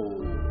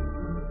 Oh.